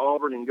going to go back to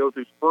Auburn and go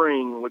through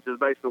spring, which is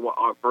basically what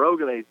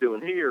Ferogane is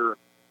doing here.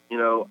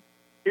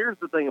 Here's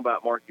the thing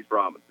about Marquise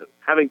Robinson.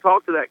 Having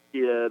talked to that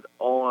kid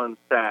on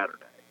Saturday,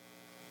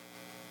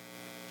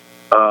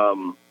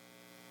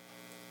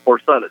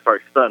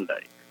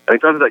 Sunday. Having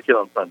talked to that kid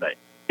on Sunday,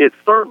 it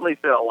certainly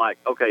felt like,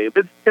 okay, if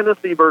it's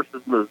Tennessee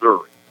versus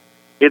Missouri,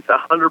 it's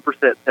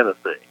 100%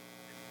 Tennessee.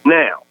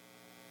 Now,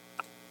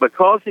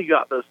 because he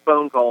got those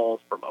phone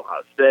calls from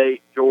Ohio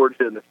State,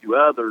 Georgia, and a few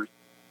others,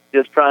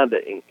 just trying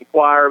to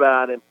inquire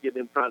about him, get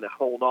him trying to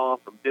hold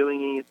off from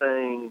doing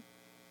anything,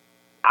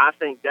 I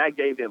think that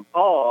gave him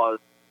pause,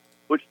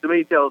 which to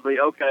me tells me,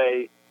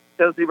 okay,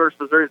 Tennessee versus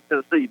Missouri is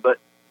Tennessee. But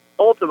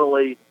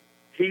ultimately,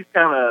 he's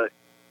kind of,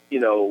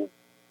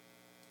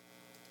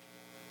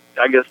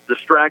 I guess,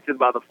 distracted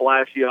by the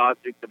flashy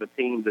object of a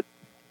team that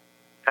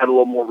had a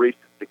little more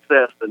recent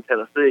success than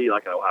Tennessee,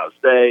 like Ohio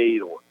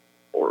State or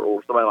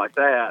somebody like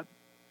that.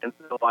 And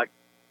so,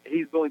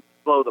 he's going to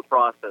slow the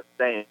process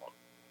down.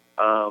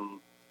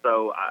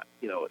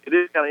 It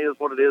is kind of is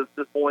what it is at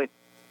this point.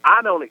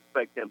 I don't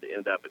expect him to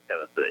end up in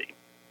Tennessee.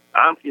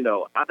 I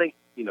think,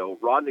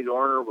 Rodney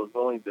Garner was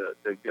willing to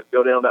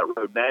go down that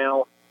road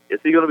now. Is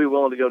he going to be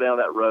willing to go down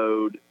that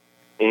road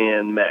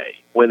in May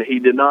when he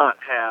did not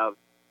have,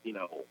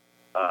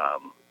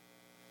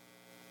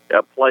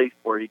 a place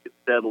where he could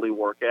steadily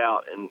work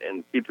out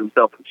and keep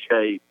himself in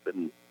shape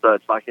and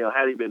such?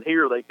 Had he been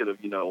here, they could have,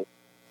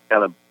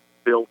 kind of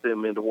built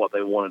him into what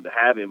they wanted to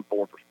have him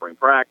for spring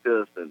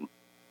practice and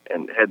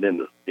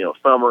heading into,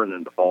 summer and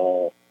into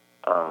fall.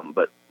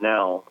 But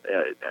now,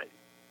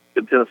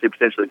 could Tennessee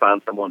potentially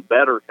find someone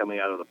better coming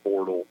out of the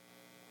portal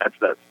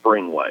after that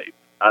spring wave?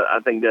 I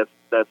think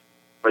that's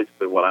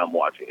basically what I'm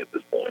watching at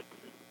this point.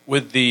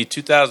 With the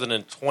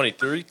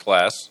 2023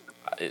 class,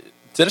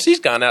 Tennessee's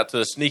gone out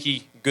to a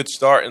sneaky good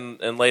start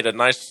and laid a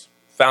nice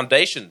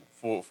foundation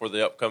for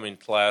the upcoming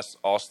class,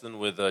 Austin,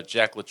 with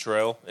Jack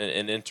Luttrell,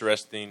 an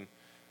interesting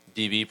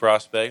DB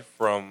prospect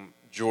from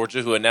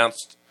Georgia, who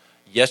announced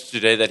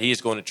yesterday that he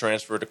is going to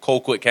transfer to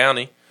Colquitt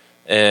County,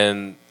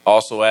 and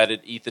also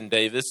added Ethan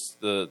Davis,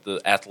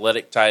 the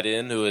athletic tight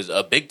end, who is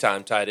a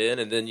big-time tight end.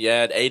 And then you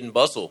add Aiden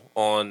Bussell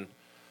on,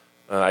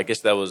 I guess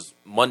that was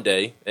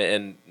Monday,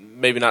 and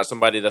maybe not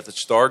somebody that the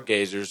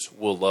stargazers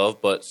will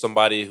love, but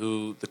somebody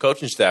who the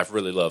coaching staff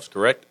really loves,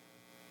 correct?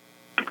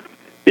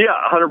 Yeah,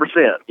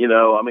 100%.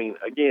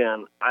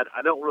 Again,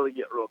 I don't really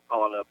get real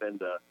caught up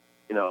into,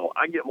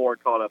 I get more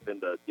caught up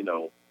into,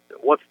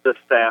 what's the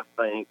staff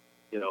think,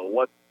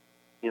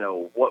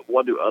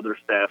 what do other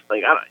staffs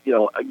think?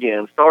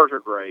 Again, stars are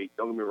great.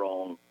 Don't get me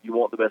wrong. You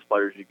want the best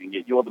players you can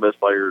get. You want the best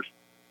players,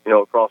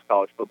 across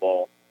college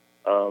football.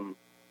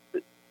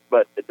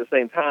 But at the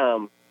same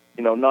time,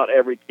 not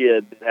every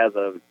kid that has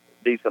a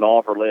decent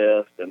offer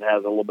list and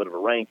has a little bit of a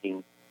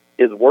ranking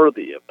is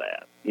worthy of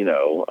that.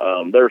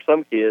 There are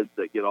some kids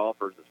that get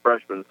offers as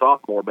freshmen and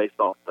sophomore based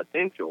off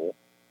potential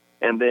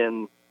and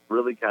then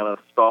really kind of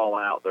stall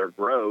out their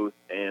growth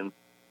and,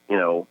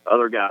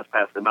 other guys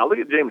pass them by. Look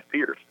at James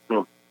Pierce.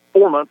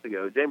 4 months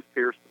ago, James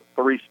Pierce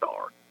was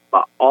 3-star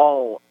by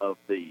all of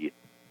the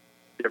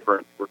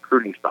different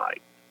recruiting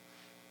sites.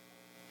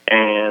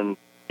 And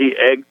he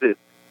exits,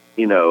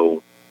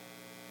 the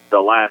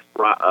last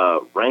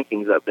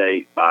rankings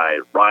update by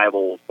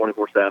Rivals,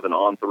 24/7,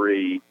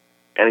 On3,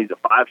 and he's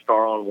a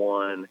 5-star on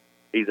one.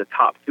 He's a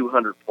top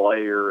 200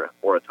 player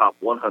or a top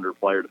 100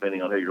 player,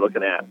 depending on who you're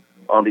looking at,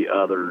 on the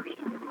others.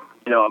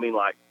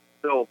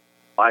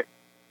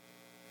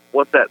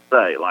 What's that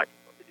say?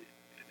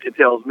 It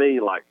tells me,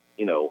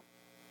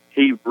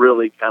 he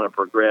really kind of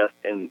progressed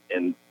and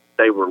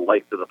they were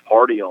late to the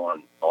party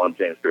on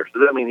James Pierce.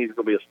 Does that mean he's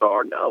going to be a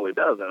star? No, it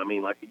doesn't.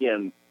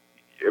 Again,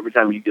 every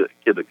time you get a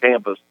kid to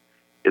campus,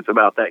 it's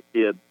about that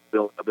kid's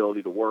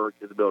ability to work,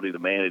 his ability to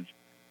manage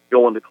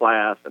going to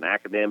class and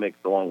academics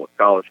along with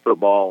college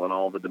football and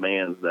all the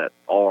demands that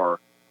are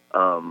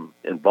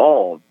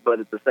involved. But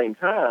at the same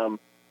time,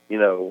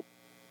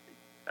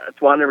 that's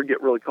why I never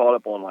get really caught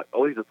up on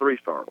he's a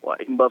 3-star.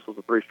 Aiden Bussell's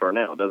a 3-star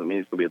now. It doesn't mean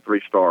he's going to be a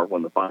 3-star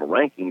when the final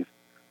rankings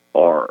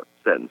are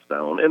set in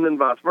stone. And then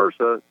vice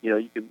versa,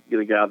 you could get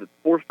a guy that's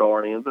a 4-star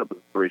and he ends up as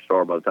a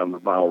 3-star by the time the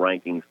final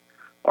rankings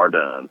are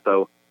done.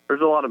 So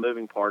there's a lot of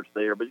moving parts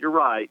there. But you're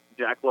right,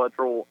 Jack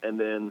Luttrell and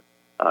then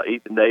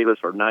Ethan Davis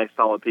are nice,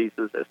 solid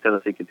pieces as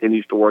Tennessee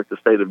continues to work the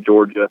state of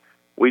Georgia.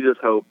 We just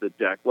hope that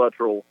Jack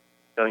Luttrell,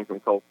 coming from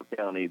Colquitt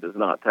County, does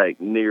not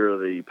take near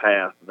the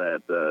path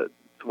that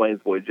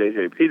Swain's boy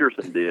J.J.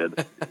 Peterson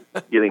did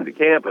getting to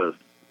campus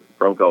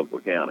from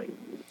Colquitt County.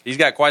 He's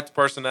got quite the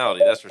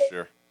personality, that's for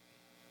sure.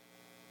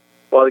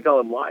 Well, they call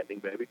him Lightning,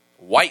 baby.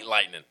 White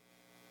Lightning.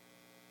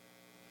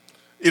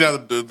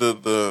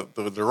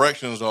 The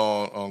directions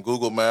on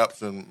Google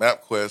Maps and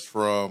MapQuest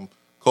from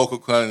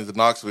Colquitt County to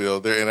Knoxville,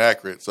 they're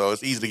inaccurate, so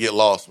it's easy to get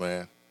lost,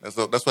 man. That's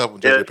what happened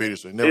with J.J.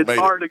 Peterson. He never made It's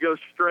hard it. to go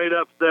straight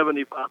up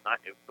 75.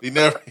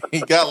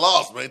 He got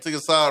lost, man. He took a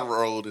side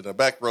road and a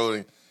back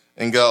road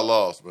and got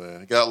lost,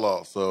 man. He got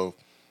lost. So,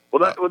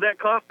 With that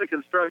cost of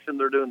construction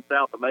they're doing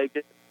south of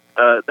Macon,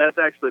 that's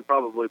actually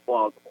probably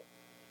plausible.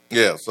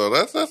 yeah. So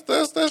that's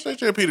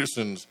J.J.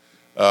 Peterson's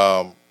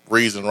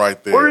reason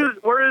right there.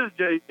 Where is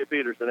J.J.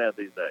 Peterson at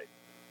these days?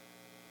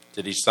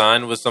 Did he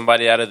sign with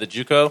somebody out of the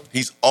JUCO?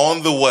 He's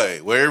on the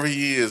way. Wherever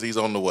he is, he's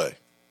on the way.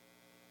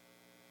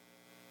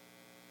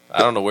 I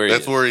don't know where he is.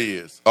 That's where he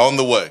is. On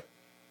the way.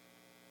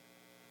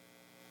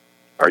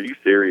 Are you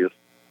serious?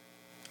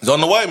 He's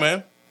on the way,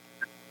 man.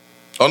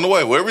 On the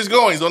way. Wherever he's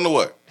going, he's on the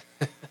way.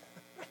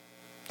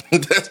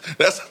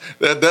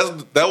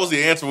 That was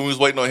the answer when we was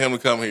waiting on him to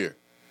come here.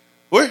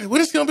 Where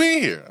is he going to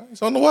be here?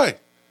 He's on the way.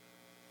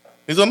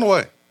 He's on the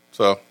way.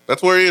 So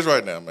that's where he is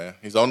right now, man.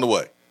 He's on the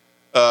way.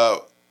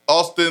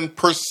 Austin,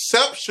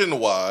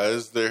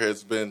 perception-wise, there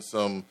has been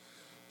some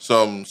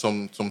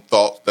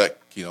thoughts that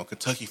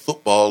Kentucky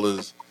football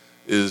is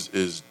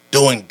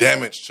doing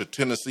damage to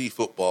Tennessee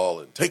football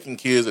and taking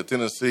kids that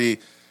Tennessee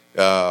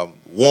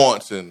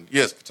wants. And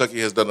yes, Kentucky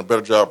has done a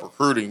better job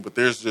recruiting, but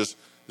there's just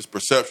this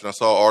perception. I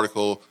saw an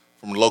article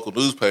from a local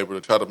newspaper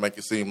to try to make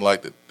it seem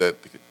like that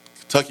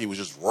Kentucky was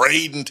just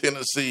raiding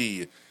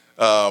Tennessee.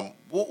 Let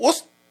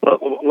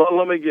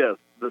me guess.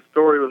 The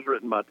story was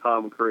written by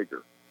Tom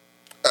Krieger.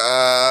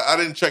 I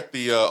didn't check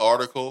the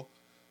article,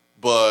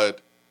 but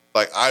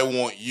I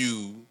want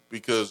you,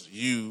 because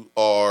you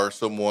are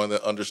someone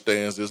that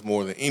understands this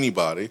more than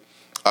anybody.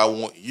 I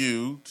want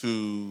you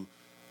to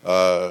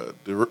tell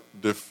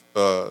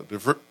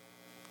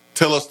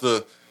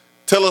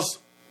us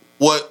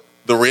what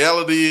the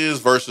reality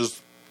is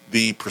versus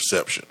the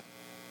perception.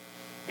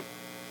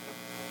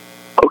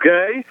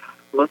 Okay,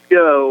 let's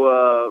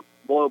go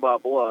blow by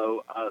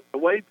blow. The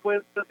Wade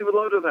twins, Tennessee would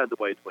love to have had the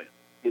Wade twins.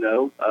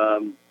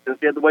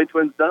 Tennessee had the Wade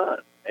twins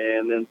done,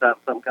 and then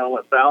something kind of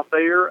went south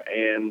there,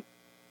 and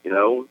they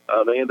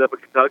ended up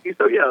at Kentucky.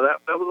 So yeah,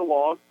 that was a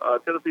loss.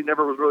 Tennessee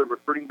never was really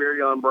recruiting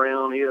Barryon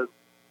Brown. He has,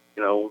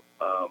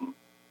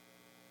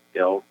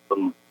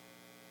 some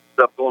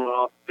stuff going on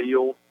off the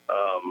field.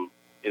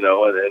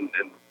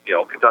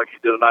 And Kentucky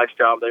did a nice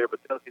job there, but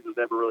Tennessee was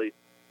never really,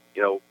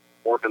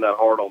 working that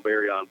hard on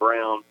Barryon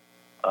Brown.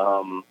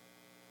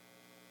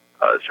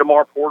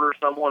 Shamar Porter,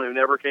 someone who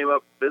never came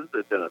up and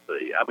visited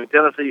Tennessee. I mean,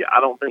 Tennessee, I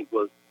don't think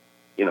was,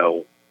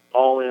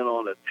 all in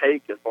on a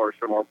take as far as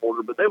Shamar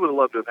Porter, but they would have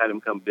loved to have had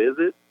him come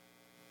visit.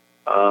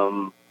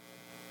 And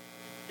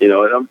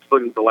I'm just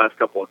looking at the last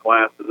couple of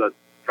classes. I'm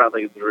trying to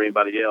think if there's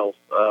anybody else.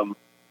 But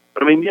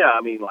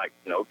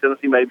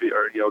Tennessee maybe,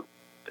 or,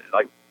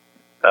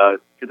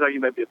 Kentucky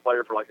may be a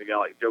player for a guy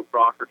like Joe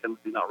Crocker.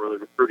 Tennessee's not really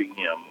recruiting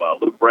him.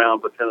 Luke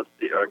Brown put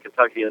Tennessee or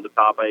Kentucky in the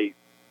top 8.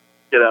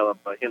 Get out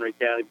of Henry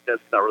County, but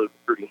Tennessee's not really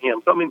recruiting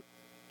him. So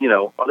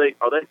are they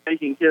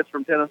taking kids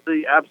from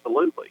Tennessee?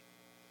 Absolutely.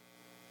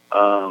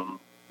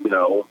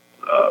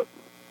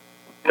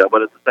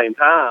 But at the same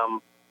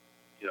time,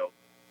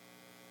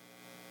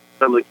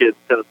 some of the kids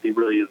Tennessee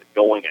really isn't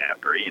going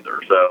after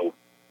either. So,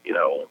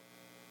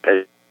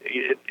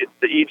 it's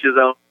to each his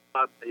own.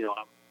 I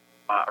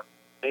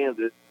understand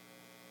it.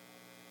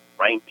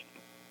 Ranking.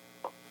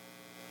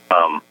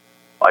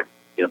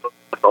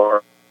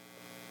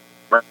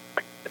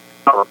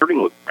 Not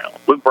recruiting Luke Brown.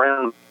 Luke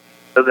Brown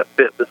doesn't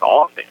fit this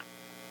offense.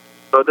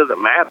 So it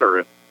doesn't matter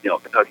if,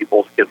 Kentucky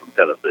pulls a kid from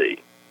Tennessee.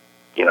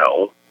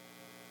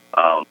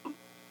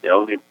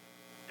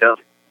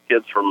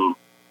 Kids from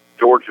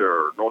Georgia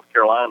or North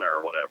Carolina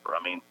or whatever.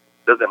 I mean,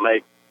 doesn't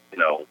make,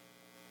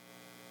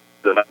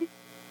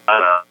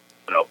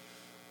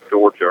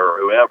 Georgia or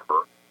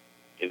whoever,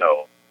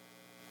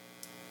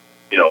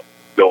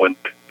 go into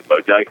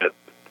I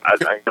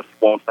guess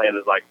what I'm saying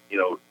is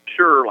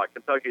sure,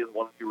 Kentucky is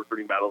one of the few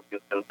recruiting battles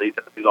against Tennessee.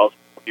 Tennessee's also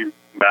a few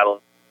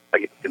battles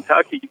against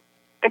Kentucky.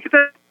 And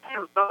Kentucky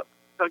is not the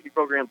Kentucky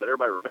program that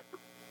everybody remembers.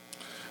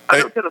 I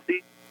know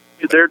Tennessee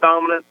is their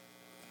dominant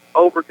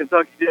over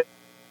Kentucky,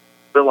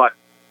 but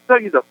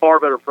Kentucky's a far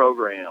better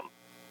program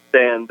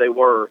than they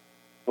were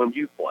when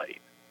you played,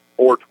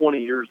 or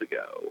 20 years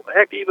ago.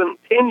 Heck, even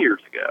 10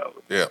 years ago.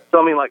 Yeah.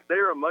 So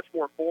they're a much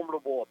more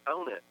formidable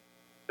opponent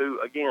who,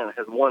 again,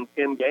 has won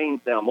 10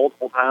 games now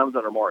multiple times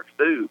under Mark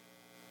Stoops.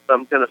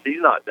 Something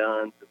Tennessee's not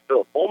done since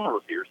Phil Fulmer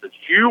was here, since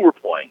you were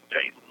playing,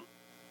 Jason.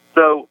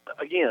 So,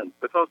 again,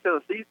 because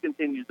Tennessee's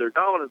continued their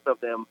dominance of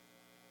them,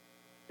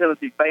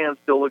 Tennessee fans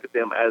still look at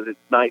them as it's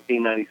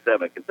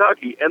 1997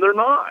 Kentucky, and they're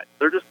not.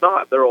 They're just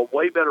not. They're a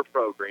way better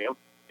program,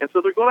 and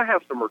so they're going to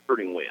have some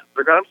recruiting wins.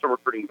 They're going to have some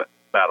recruiting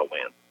battle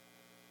wins.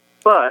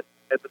 But,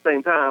 at the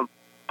same time,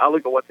 I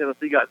look at what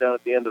Tennessee got done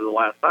at the end of the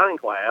last signing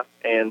class,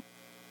 and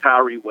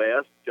Tyree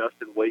West,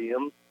 Justin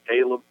Williams,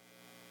 Caleb,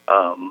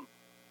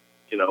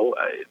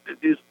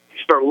 you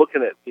start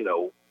looking at,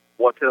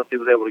 what Tennessee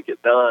was able to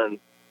get done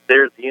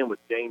there at the end with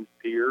James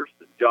Pierce,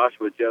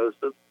 Joshua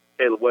Joseph,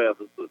 Caleb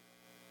Webb is the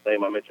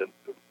name I mentioned.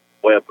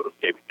 Webb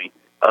escaped me.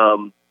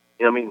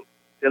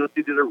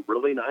 Tennessee did a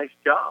really nice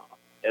job.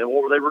 And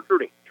what were they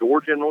recruiting?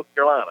 Georgia and North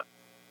Carolina.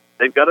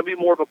 they've got to be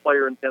more of a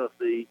player in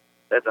Tennessee.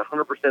 That's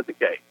 100% the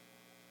case.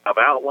 I've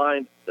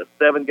outlined the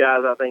 7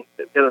 guys I think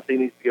that Tennessee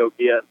needs to go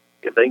get.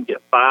 If they can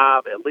get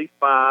 5, at least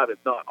 5, if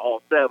not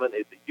all 7,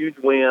 it's a huge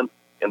win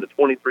in the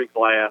 23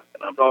 class.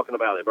 And I'm talking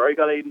about they've already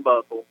got Aiden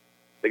Bustle.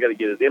 They got to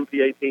get his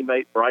MPA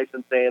teammate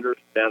Bryson Sanders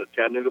down at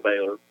Chattanooga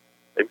Baylor.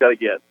 They've got to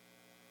get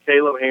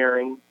Caleb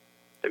Herring.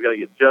 They've got to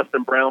get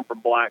Justin Brown from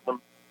Blackman.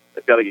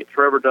 They've got to get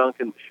Trevor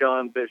Duncan,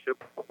 Sean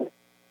Bishop,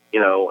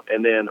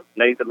 and then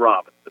Nathan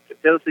Robbins.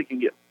 If Tennessee can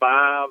get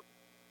 5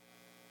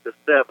 to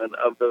 7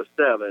 of those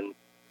 7,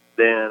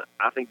 then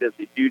I think that's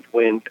a huge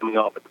win coming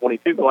off a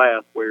 22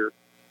 class where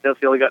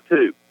Tennessee only got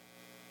 2.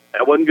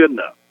 That wasn't good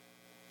enough.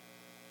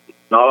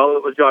 Not all of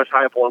it was Josh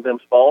Heupel and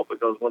them's fault,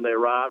 because when they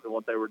arrived and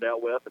what they were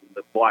dealt with and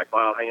the black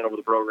cloud hanging over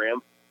the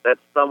program,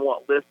 that's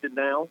somewhat lifted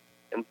now.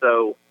 And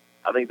so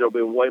I think there'll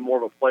be way more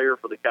of a player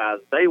for the guys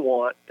they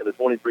want in the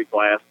 23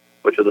 class,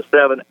 which are the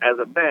 7 as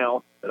of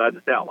now that I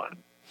just outlined.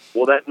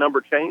 Will that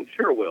number change?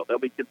 Sure will. There'll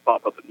be kids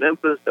pop up in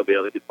Memphis. There'll be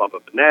other kids pop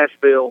up in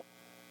Nashville.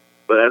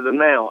 But as of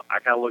now, I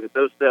kind of look at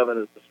those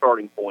 7 as the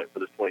starting point for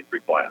this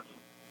 23 class.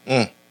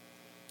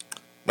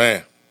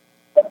 Man,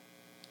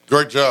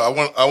 great job.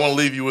 I want to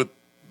leave you with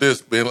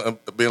this, Ben,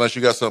 unless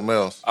you got something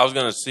else. I was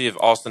going to see if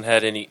Austin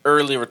had any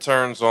early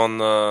returns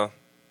on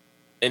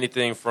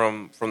anything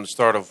from the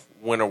start of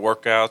winter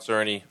workouts,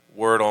 or any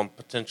word on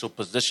potential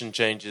position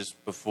changes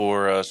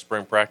before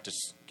spring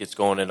practice gets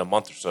going in a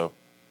month or so.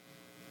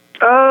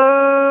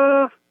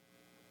 Not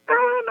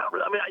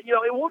really. I mean,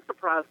 it won't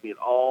surprise me at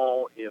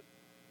all if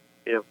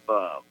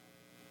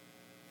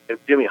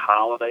Jimmy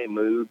Holiday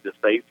moved to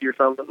safety or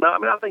something. No, I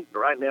mean, I think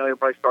right now he'll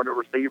probably start at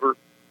receiver.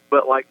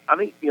 But, I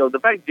think, the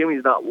fact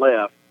Jimmy's not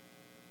left,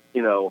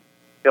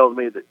 tells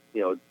me that,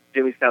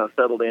 Jimmy's kind of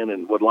settled in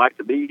and would like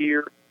to be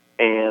here.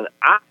 And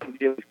I think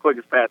Jimmy's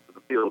quickest path to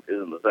the field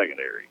is in the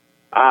secondary.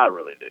 I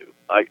really do.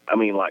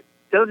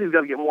 Tennessee's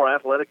got to get more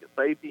athletic at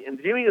safety,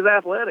 and Jimmy is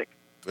athletic.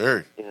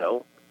 Very.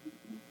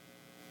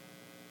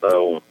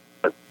 So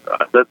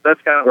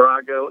that's kind of where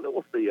I go, and then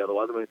we'll see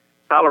otherwise. I mean,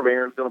 Tyler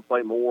Barron's going to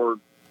play more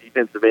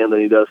defensive end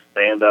than he does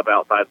stand-up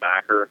outside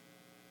backer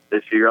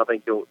this year. I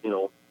think they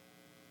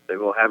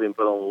will have him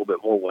put on a little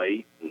bit more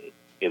weight and,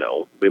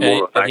 be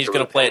more of a factor. And he's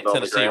going to play at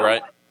Tennessee,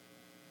 right?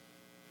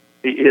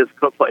 He is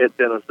going to play at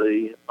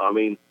Tennessee. I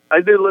mean,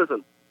 I do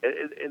listen.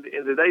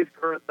 In today's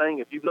current thing,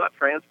 if you've not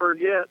transferred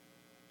yet,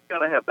 you got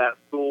to have that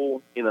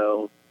school, in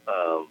a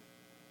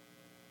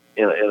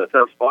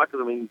tough spot,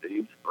 because, I mean,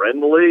 he's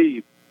threatening to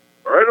leave.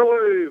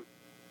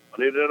 I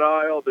need an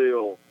NIL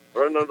deal.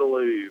 Threatening to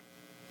leave.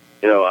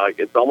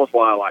 It's almost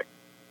why I like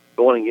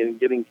going and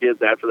getting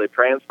kids after they've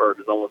transferred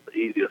is almost the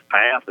easiest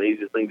path, the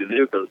easiest thing to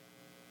do, because,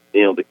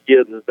 the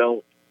kids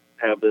don't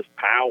have this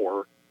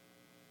power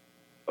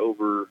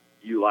over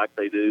you like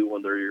they do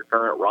when they're your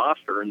current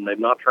roster and they've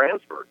not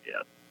transferred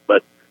yet.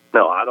 But,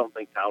 no, I don't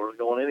think Tyler's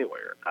going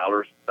anywhere.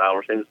 Tyler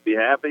seems to be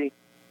happy.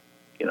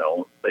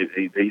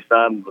 He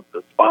signed with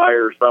the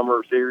Spire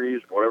Summer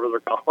Series, whatever they're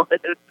calling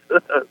it.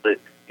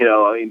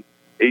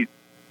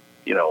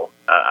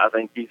 I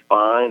think he's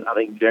fine. I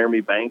think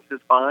Jeremy Banks is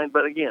fine.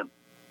 But again,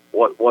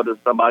 what does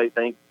somebody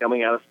think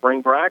coming out of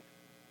spring practice?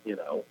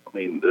 Does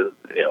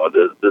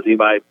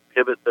anybody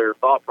pivot their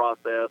thought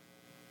process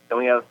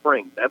coming out of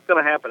spring? That's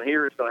going to happen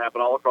here. It's going to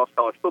happen all across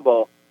college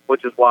football,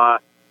 which is why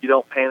you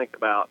don't panic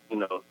about,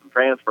 some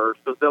transfers,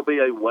 because there'll be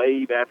a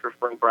wave after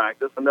spring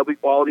practice, and there'll be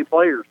quality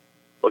players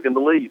looking to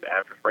leave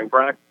after spring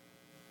practice.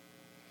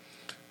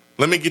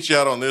 Let me get you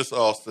out on this,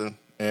 Austin,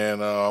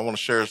 and I want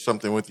to share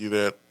something with you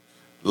that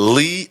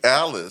Lee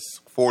Alice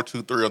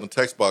 423 on the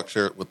text box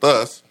shared with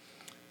us.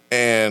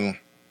 And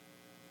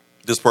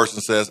this person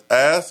says,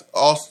 ask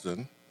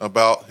Austin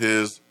about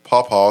his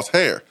pawpaw's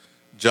hair.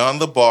 John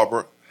the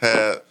barber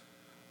had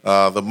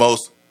the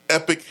most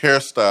epic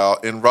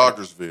hairstyle in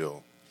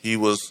Rogersville. He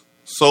was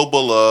so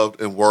beloved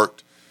and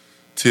worked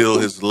till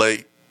his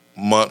late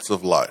months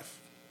of life.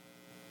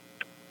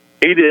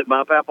 He did.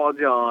 My Papa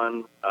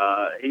John,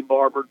 he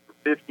barbered for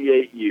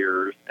 58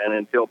 years, and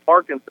until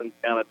Parkinson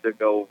kind of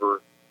took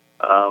over,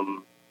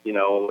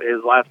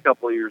 his last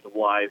couple of years of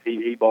life,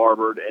 he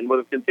barbered and would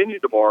have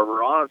continued to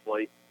barber,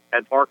 honestly,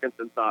 had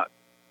Parkinson's not,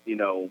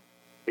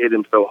 hit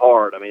him so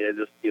hard. I mean, it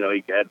just, he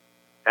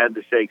had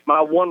the shakes.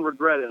 My one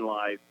regret in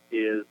life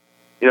is,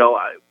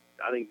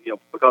 I think,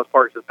 because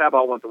Parkinson's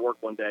Papa went to work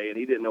one day, and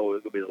he didn't know it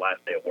was going to be his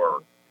last day of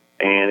work.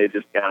 And it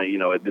just kind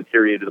of, it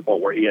deteriorated to the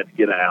point where he had to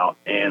get out.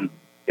 And,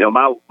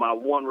 my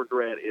one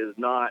regret is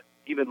not,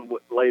 even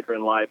later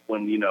in life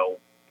when,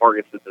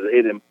 Parkinson's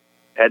hit him,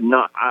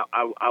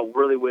 I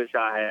really wish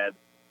I had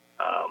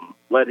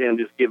let him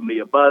just give me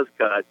a buzz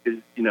cut,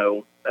 because,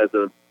 as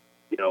a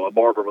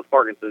barber with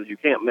Parkinson's, you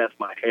can't mess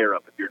my hair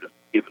up if you're just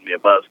giving me a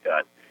buzz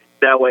cut.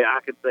 That way I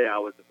could say I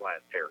was his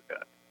last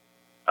haircut.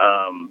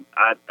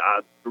 I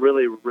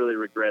really, really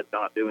regret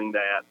not doing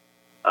that.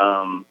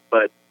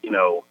 But,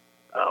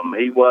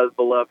 he was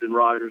beloved in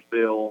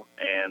Rogersville,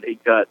 and he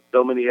cut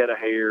so many head of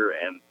hair.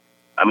 And,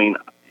 I mean,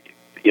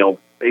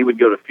 he would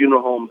go to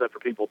funeral homes after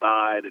people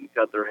died and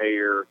cut their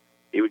hair.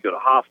 He would go to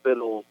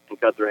hospitals and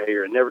cut their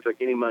hair and never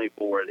took any money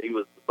for it. He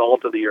was the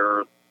salt of the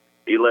earth.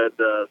 He led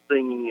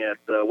singing at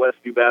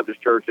Westview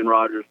Baptist Church in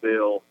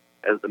Rogersville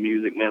as the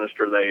music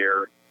minister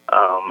there,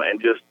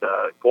 and just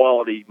a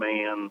quality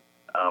man.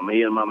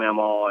 He and my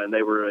mama, and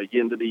they were a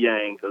yin to the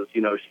yang because,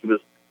 you know,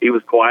 he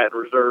was quiet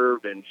and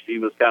reserved, and she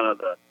was kind of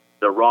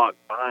the rock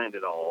behind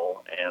it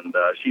all. And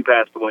she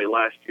passed away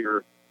last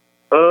year,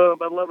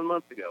 about 11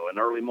 months ago in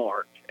early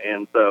March.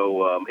 And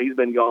so he's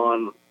been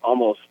gone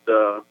almost,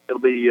 it'll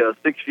be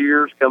 6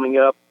 years coming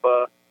up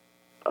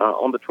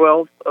on the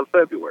 12th of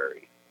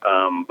February.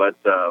 But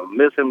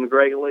miss him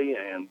greatly.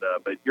 And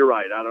but you're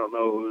right. I don't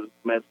know who's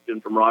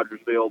messaging from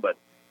Rogersville, but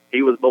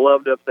he was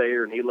beloved up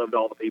there, and he loved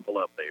all the people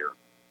up there.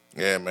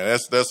 Yeah, man,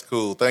 that's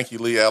cool. Thank you,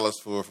 Lee Alice,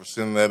 for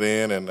sending that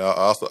in. And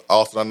also,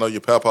 I know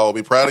your papa will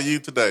be proud of you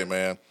today,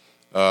 man.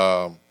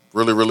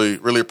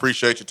 Really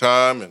appreciate your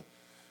time, and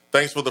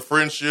thanks for the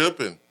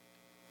friendship.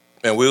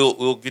 And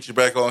we'll get you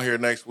back on here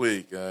next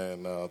week.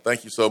 And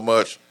thank you so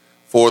much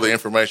for the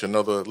information. I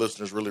know the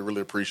listeners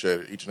really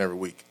appreciate it each and every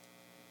week.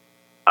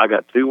 I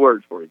got 2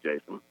 words for you,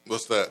 Jason.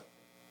 What's that?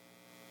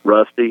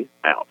 Rusty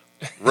out.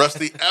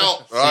 Rusty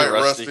out. All right,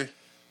 Rusty.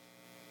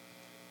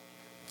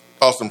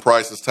 Austin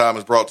Price's Time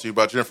is brought to you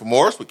by Jennifer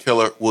Morris with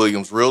Keller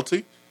Williams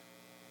Realty.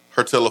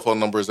 Her telephone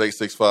number is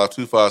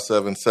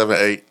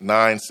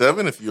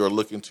 865-257-7897. If you are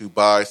looking to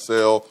buy,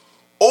 sell,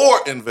 or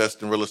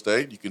invest in real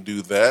estate, you can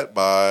do that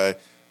by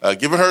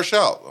giving her a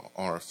shout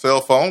on her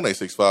cell phone,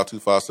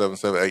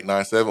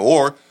 865-257-7897,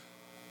 or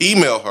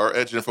email her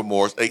at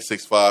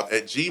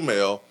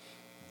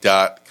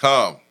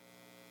jennifermorris865@gmail.com.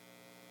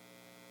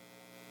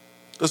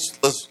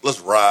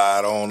 Let's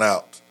ride on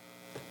out.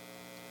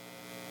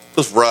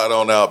 Let's ride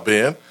on out,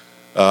 Ben.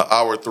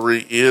 Hour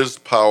 3 is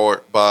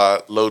powered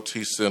by Low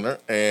T Center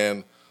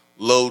and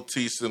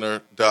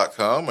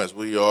lowtcenter.com as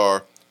we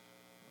are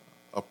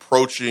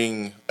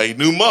approaching a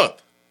new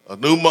month,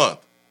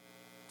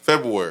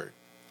 February.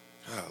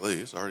 Golly,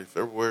 it's already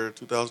February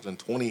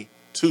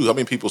 2022. How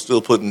many people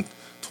still putting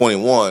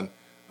 21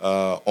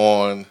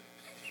 on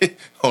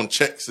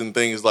checks and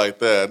things like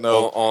that?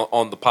 No,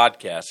 on the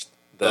podcast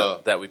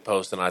that we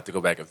post, and I have to go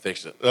back and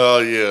fix it. Oh,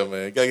 yeah,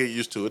 man. Got to get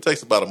used to it. It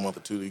takes about a month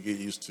or 2 to get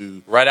used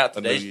to. Write out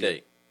today's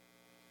date.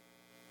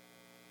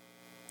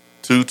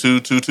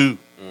 2222.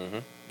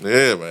 Mm-hmm.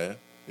 Yeah, man.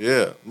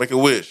 Yeah. Make a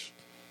wish.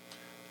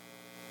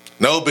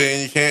 No,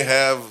 Ben, you can't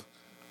have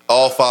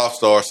all 5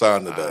 stars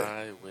signed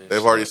today.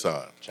 They've already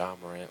signed. John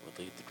Morant would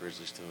lead the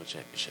Grizzlies to a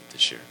championship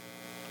this year.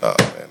 Oh,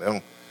 man.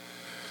 I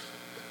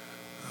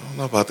don't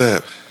know about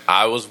that.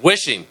 I was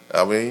wishing.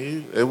 I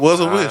mean, it was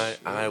a wish.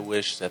 I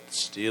wish that the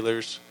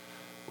Steelers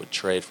would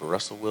trade for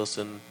Russell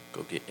Wilson,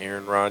 go get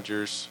Aaron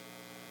Rodgers,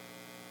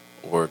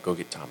 or go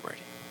get Tom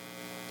Brady.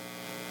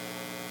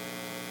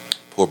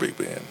 Poor Big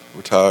Ben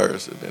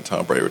retires, and then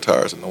Tom Brady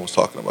retires, and no one's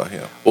talking about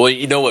him. Well,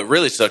 you know what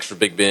really sucks for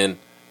Big Ben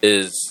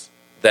is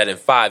that in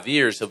 5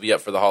 years he'll be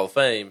up for the Hall of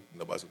Fame.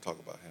 Nobody's going to talk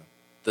about him.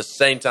 The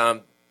same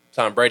time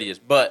Tom Brady is.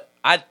 But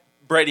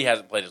Brady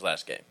hasn't played his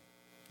last game.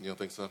 You don't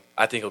think so?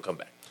 I think he'll come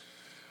back.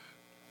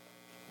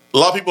 A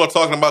lot of people are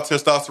talking about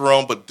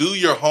testosterone, but do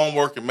your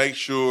homework and make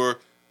sure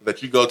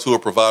that you go to a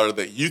provider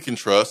that you can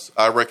trust.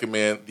 I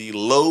recommend the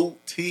Low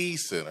T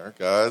Center,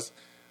 guys.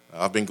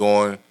 I've been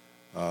going.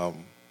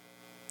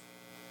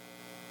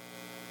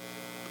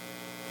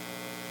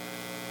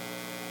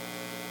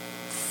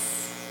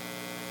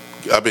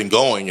 I've been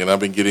going, and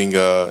I've been getting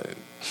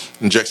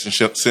injections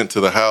sent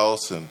to the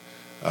house, and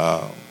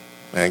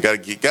man, gotta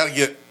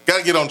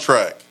get on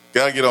track.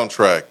 Gotta get on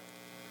track.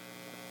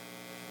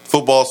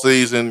 Football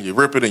season, you're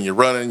ripping and you're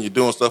running, you're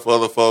doing stuff for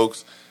other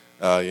folks,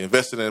 you're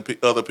investing in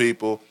other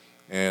people,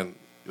 and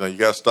you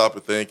got to stop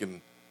and think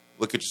and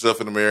look at yourself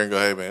in the mirror and go,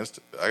 hey, man,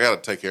 I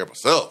got to take care of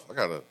myself. I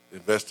got to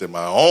invest in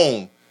my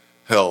own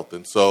health.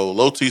 And so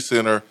Low T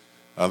Center,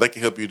 they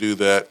can help you do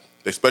that.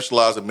 They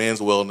specialize in men's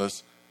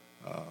wellness.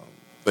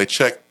 They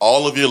check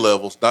all of your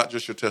levels, not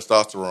just your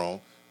testosterone.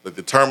 They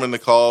determine the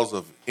cause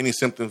of any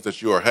symptoms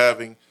that you are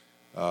having.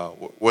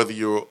 Whether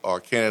you are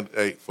a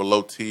candidate for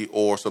low T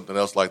or something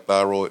else like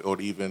thyroid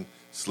or even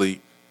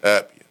sleep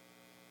apnea.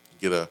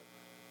 You get an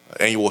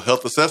annual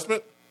health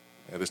assessment,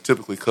 and it's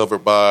typically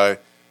covered by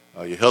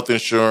your health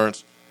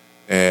insurance,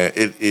 and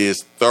it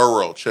is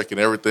thorough, checking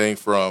everything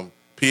from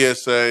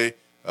PSA,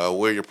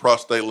 where your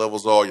prostate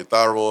levels are, your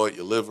thyroid,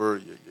 your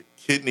liver, your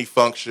kidney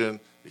function,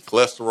 your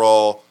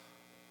cholesterol,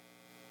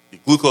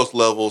 your glucose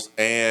levels,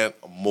 and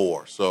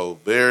more. So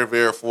very,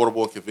 very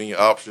affordable and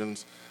convenient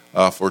options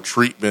for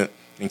treatment,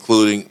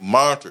 including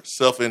monitored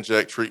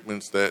self-inject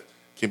treatments that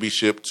can be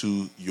shipped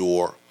to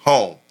your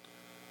home.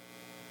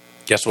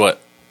 Guess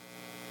what?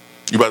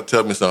 You about to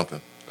tell me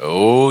something?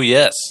 Oh,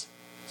 yes.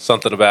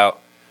 Something about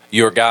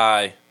your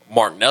guy,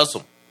 Mark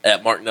Nelson,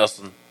 at Mark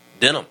Nelson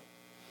Denim.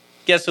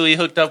 Guess who he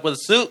hooked up with a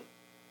suit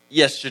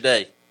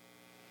yesterday?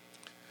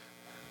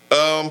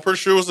 I'm pretty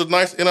sure it was a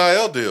nice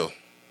NIL deal.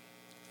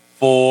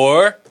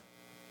 For?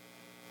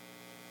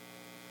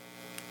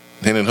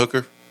 Hendon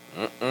Hooker?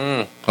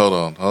 Mm-mm. Hold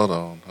on.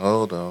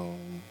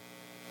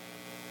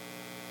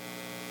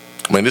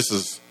 I mean,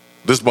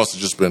 this must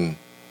have just been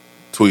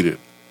tweeted.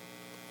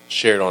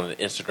 Shared on an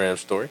Instagram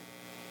story.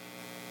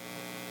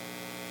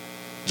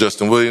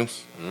 Justin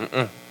Williams?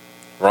 Mm-mm.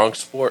 Wrong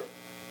sport.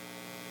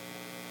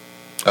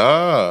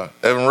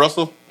 Evan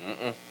Russell?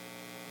 Mm-mm.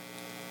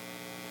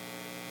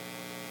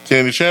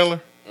 Kennedy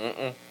Chandler?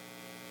 Mm-mm.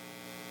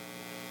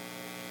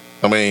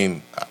 I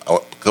mean, I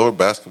cover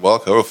basketball,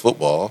 cover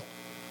football.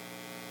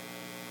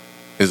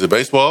 Is it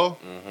baseball?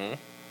 Mm-hmm.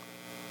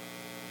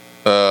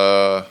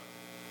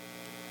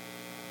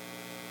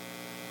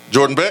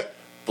 Jordan Beck?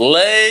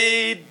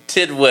 Blade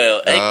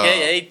Tidwell,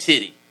 a.k.a.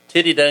 Titty.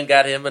 Titty done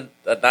got him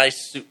a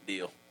nice suit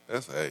deal.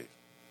 Hey,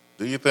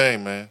 do your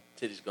thing, man.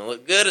 Titty's going to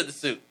look good in the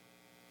suit.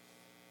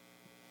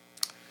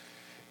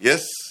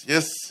 Yes,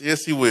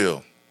 he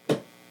will.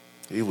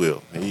 He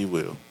will,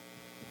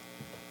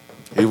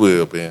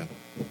 Ben.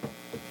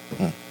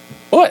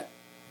 What?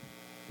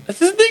 That's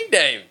his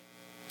nickname.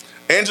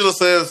 Angela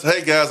says,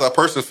 hey, guys, I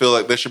personally feel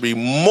like there should be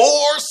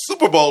more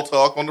Super Bowl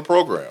talk on the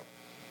program.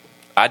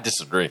 I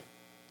disagree.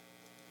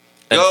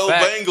 Go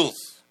Bengals.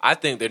 I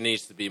think there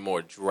needs to be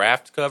more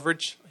draft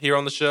coverage here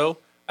on the show.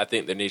 I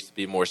think there needs to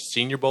be more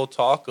Senior Bowl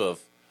talk of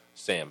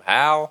Sam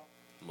Howell,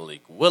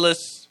 Malik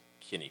Willis,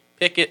 Kenny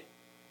Pickett.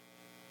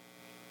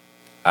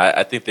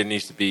 I think there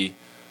needs to be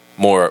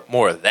more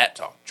of that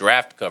talk.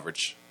 Draft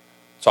coverage.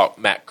 Talk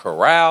Matt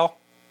Corral.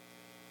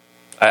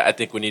 I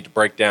think we need to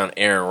break down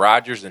Aaron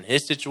Rodgers and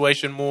his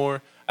situation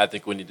more. I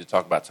think we need to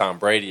talk about Tom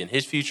Brady and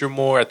his future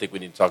more. I think we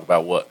need to talk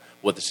about what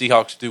the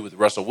Seahawks do with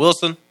Russell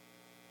Wilson.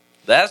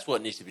 That's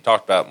what needs to be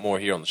talked about more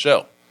here on the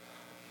show.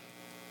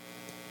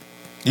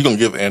 You're going to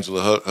give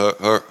Angela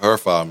her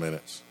 5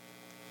 minutes.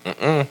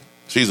 Mm-mm.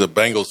 She's a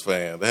Bengals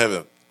fan. They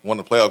haven't won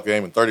a playoff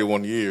game in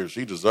 31 years.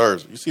 She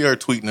deserves it. You see her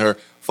tweeting her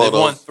photos.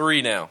 They've won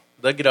 3 now.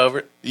 They'll get over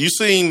it. You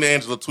seen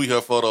Angela tweet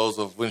her photos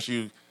of when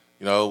she,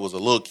 was a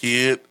little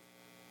kid.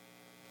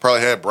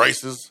 Probably had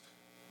braces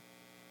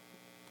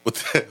with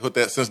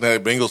that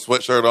Cincinnati Bengals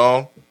sweatshirt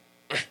on.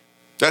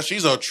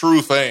 She's a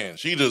true fan.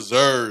 She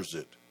deserves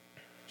it.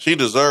 She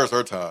deserves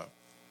her time.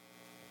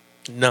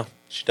 No,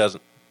 she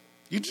doesn't.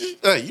 You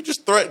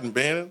just threatened,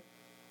 Bannon.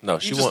 No,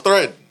 she just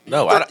threatened.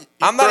 No,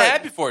 I'm not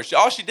happy for her.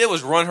 All she did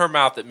was run her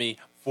mouth at me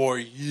for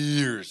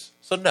years.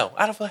 So no,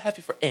 I don't feel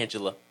happy for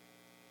Angela.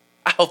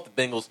 I hope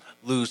the Bengals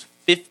lose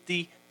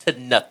 50-0.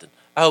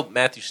 I hope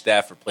Matthew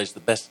Stafford plays the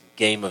best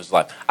game of his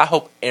life. I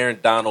hope Aaron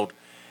Donald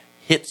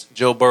hits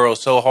Joe Burrow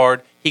so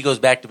hard he goes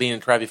back to being a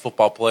crappy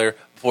football player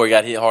before he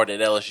got hit hard at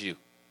LSU.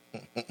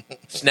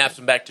 Snaps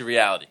him back to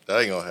reality.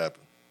 That ain't gonna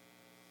happen.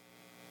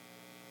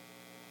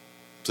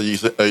 So you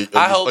say,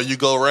 are you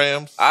go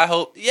Rams? I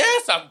hope.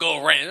 Yes, I'm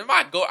go Rams.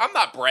 I'm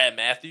not Brad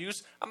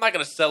Matthews. I'm not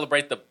going to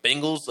celebrate the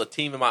Bengals, a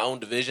team in my own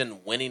division,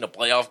 winning a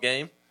playoff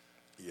game.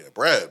 Yeah,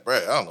 Brad. I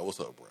don't know what's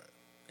up,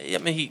 Brad. I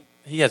mean,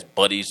 he has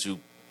buddies who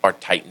are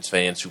Titans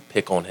fans who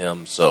pick on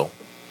him, so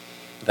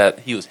that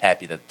he was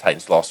happy that the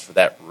Titans lost for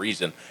that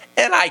reason,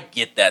 and I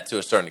get that to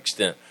a certain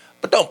extent.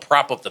 But don't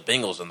prop up the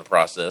Bengals in the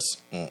process.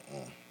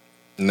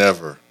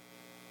 Never.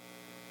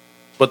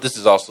 But this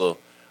is also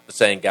the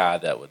same guy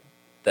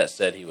that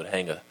said he would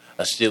hang a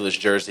Steelers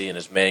jersey in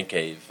his man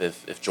cave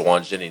if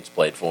Jawan Jennings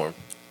played for him.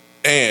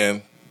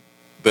 And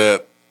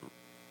that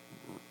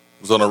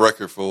was on a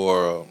record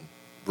for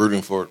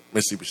rooting for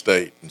Mississippi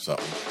State and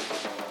something.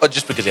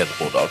 Just because he had the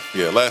Bulldog.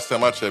 Yeah, last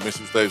time I checked,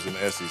 Mississippi State was in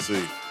the SEC.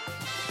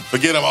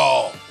 Forget them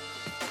all.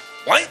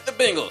 Blank the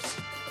Bengals.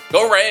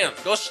 Go Rams.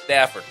 Go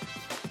Stafford.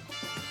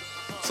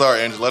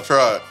 Sorry, Angela, I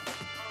tried.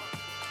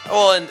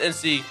 Well, and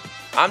see,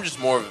 I'm just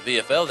more of a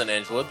VFL than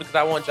Angela because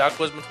I want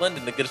Jacquez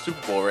McClendon to get a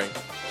Super Bowl ring.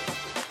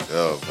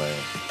 Oh, man.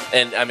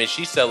 And, I mean,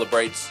 she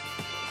celebrates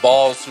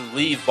Vols who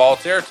leave Vol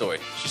territory.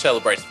 She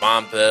celebrates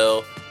Von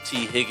Bell,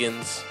 T.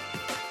 Higgins,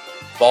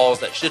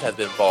 Vols that should have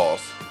been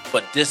Vols,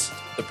 but dissed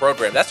the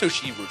program. That's who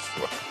she roots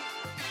for.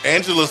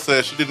 Angela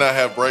said she did not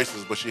have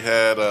braces, but she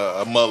had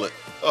a mullet.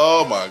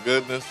 Oh, my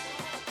goodness.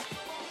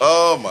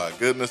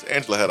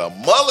 Angela had a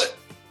mullet.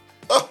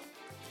 Oh.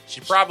 She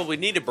probably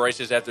needed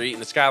braces after eating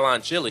the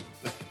Skyline chili.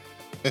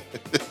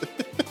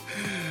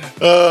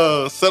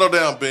 Settle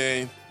down,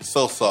 Ben. You're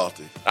so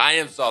salty. I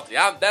am salty.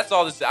 That's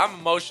all this is. I'm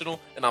emotional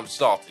and I'm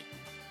salty.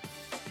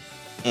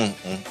 I'm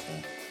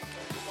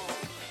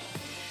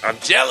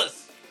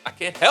jealous. I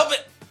can't help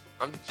it.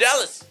 I'm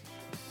jealous.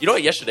 You know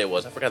what yesterday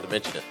was? I forgot to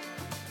mention it.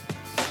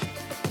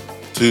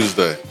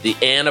 Tuesday. The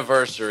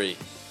anniversary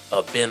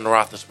of Ben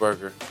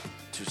Roethlisberger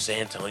to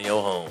Santonio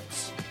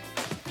Holmes.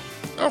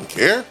 I don't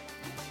care.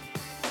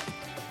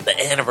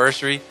 The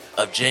anniversary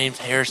of James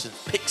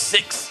Harrison's pick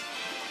 6.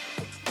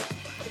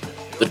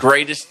 The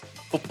greatest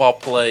football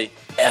play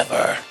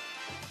ever.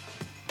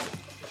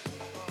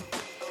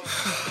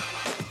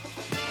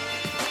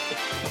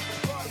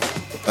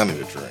 I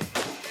need a drink.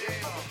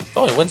 It's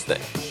only Wednesday.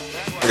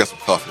 I got some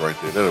coffee right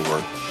there. That'll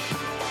work.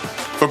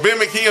 For Ben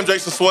McKee, I'm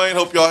Jason Swain.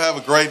 Hope y'all have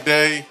a great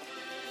day.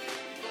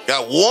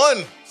 Got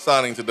one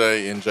signing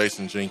today in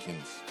Jason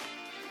Jenkins.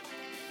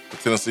 The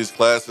Tennessee's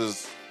class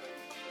is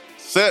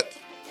set.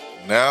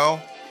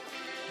 Now,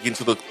 get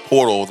into the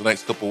portal over the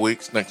next couple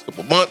weeks, next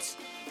couple months.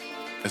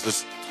 as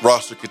this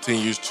roster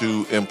continues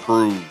to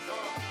improve.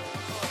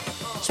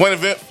 Swain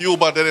Event, fueled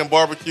by Dead End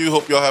Barbecue.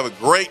 Hope y'all have a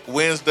great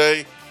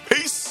Wednesday.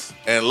 Peace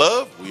and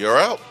love. We are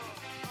out.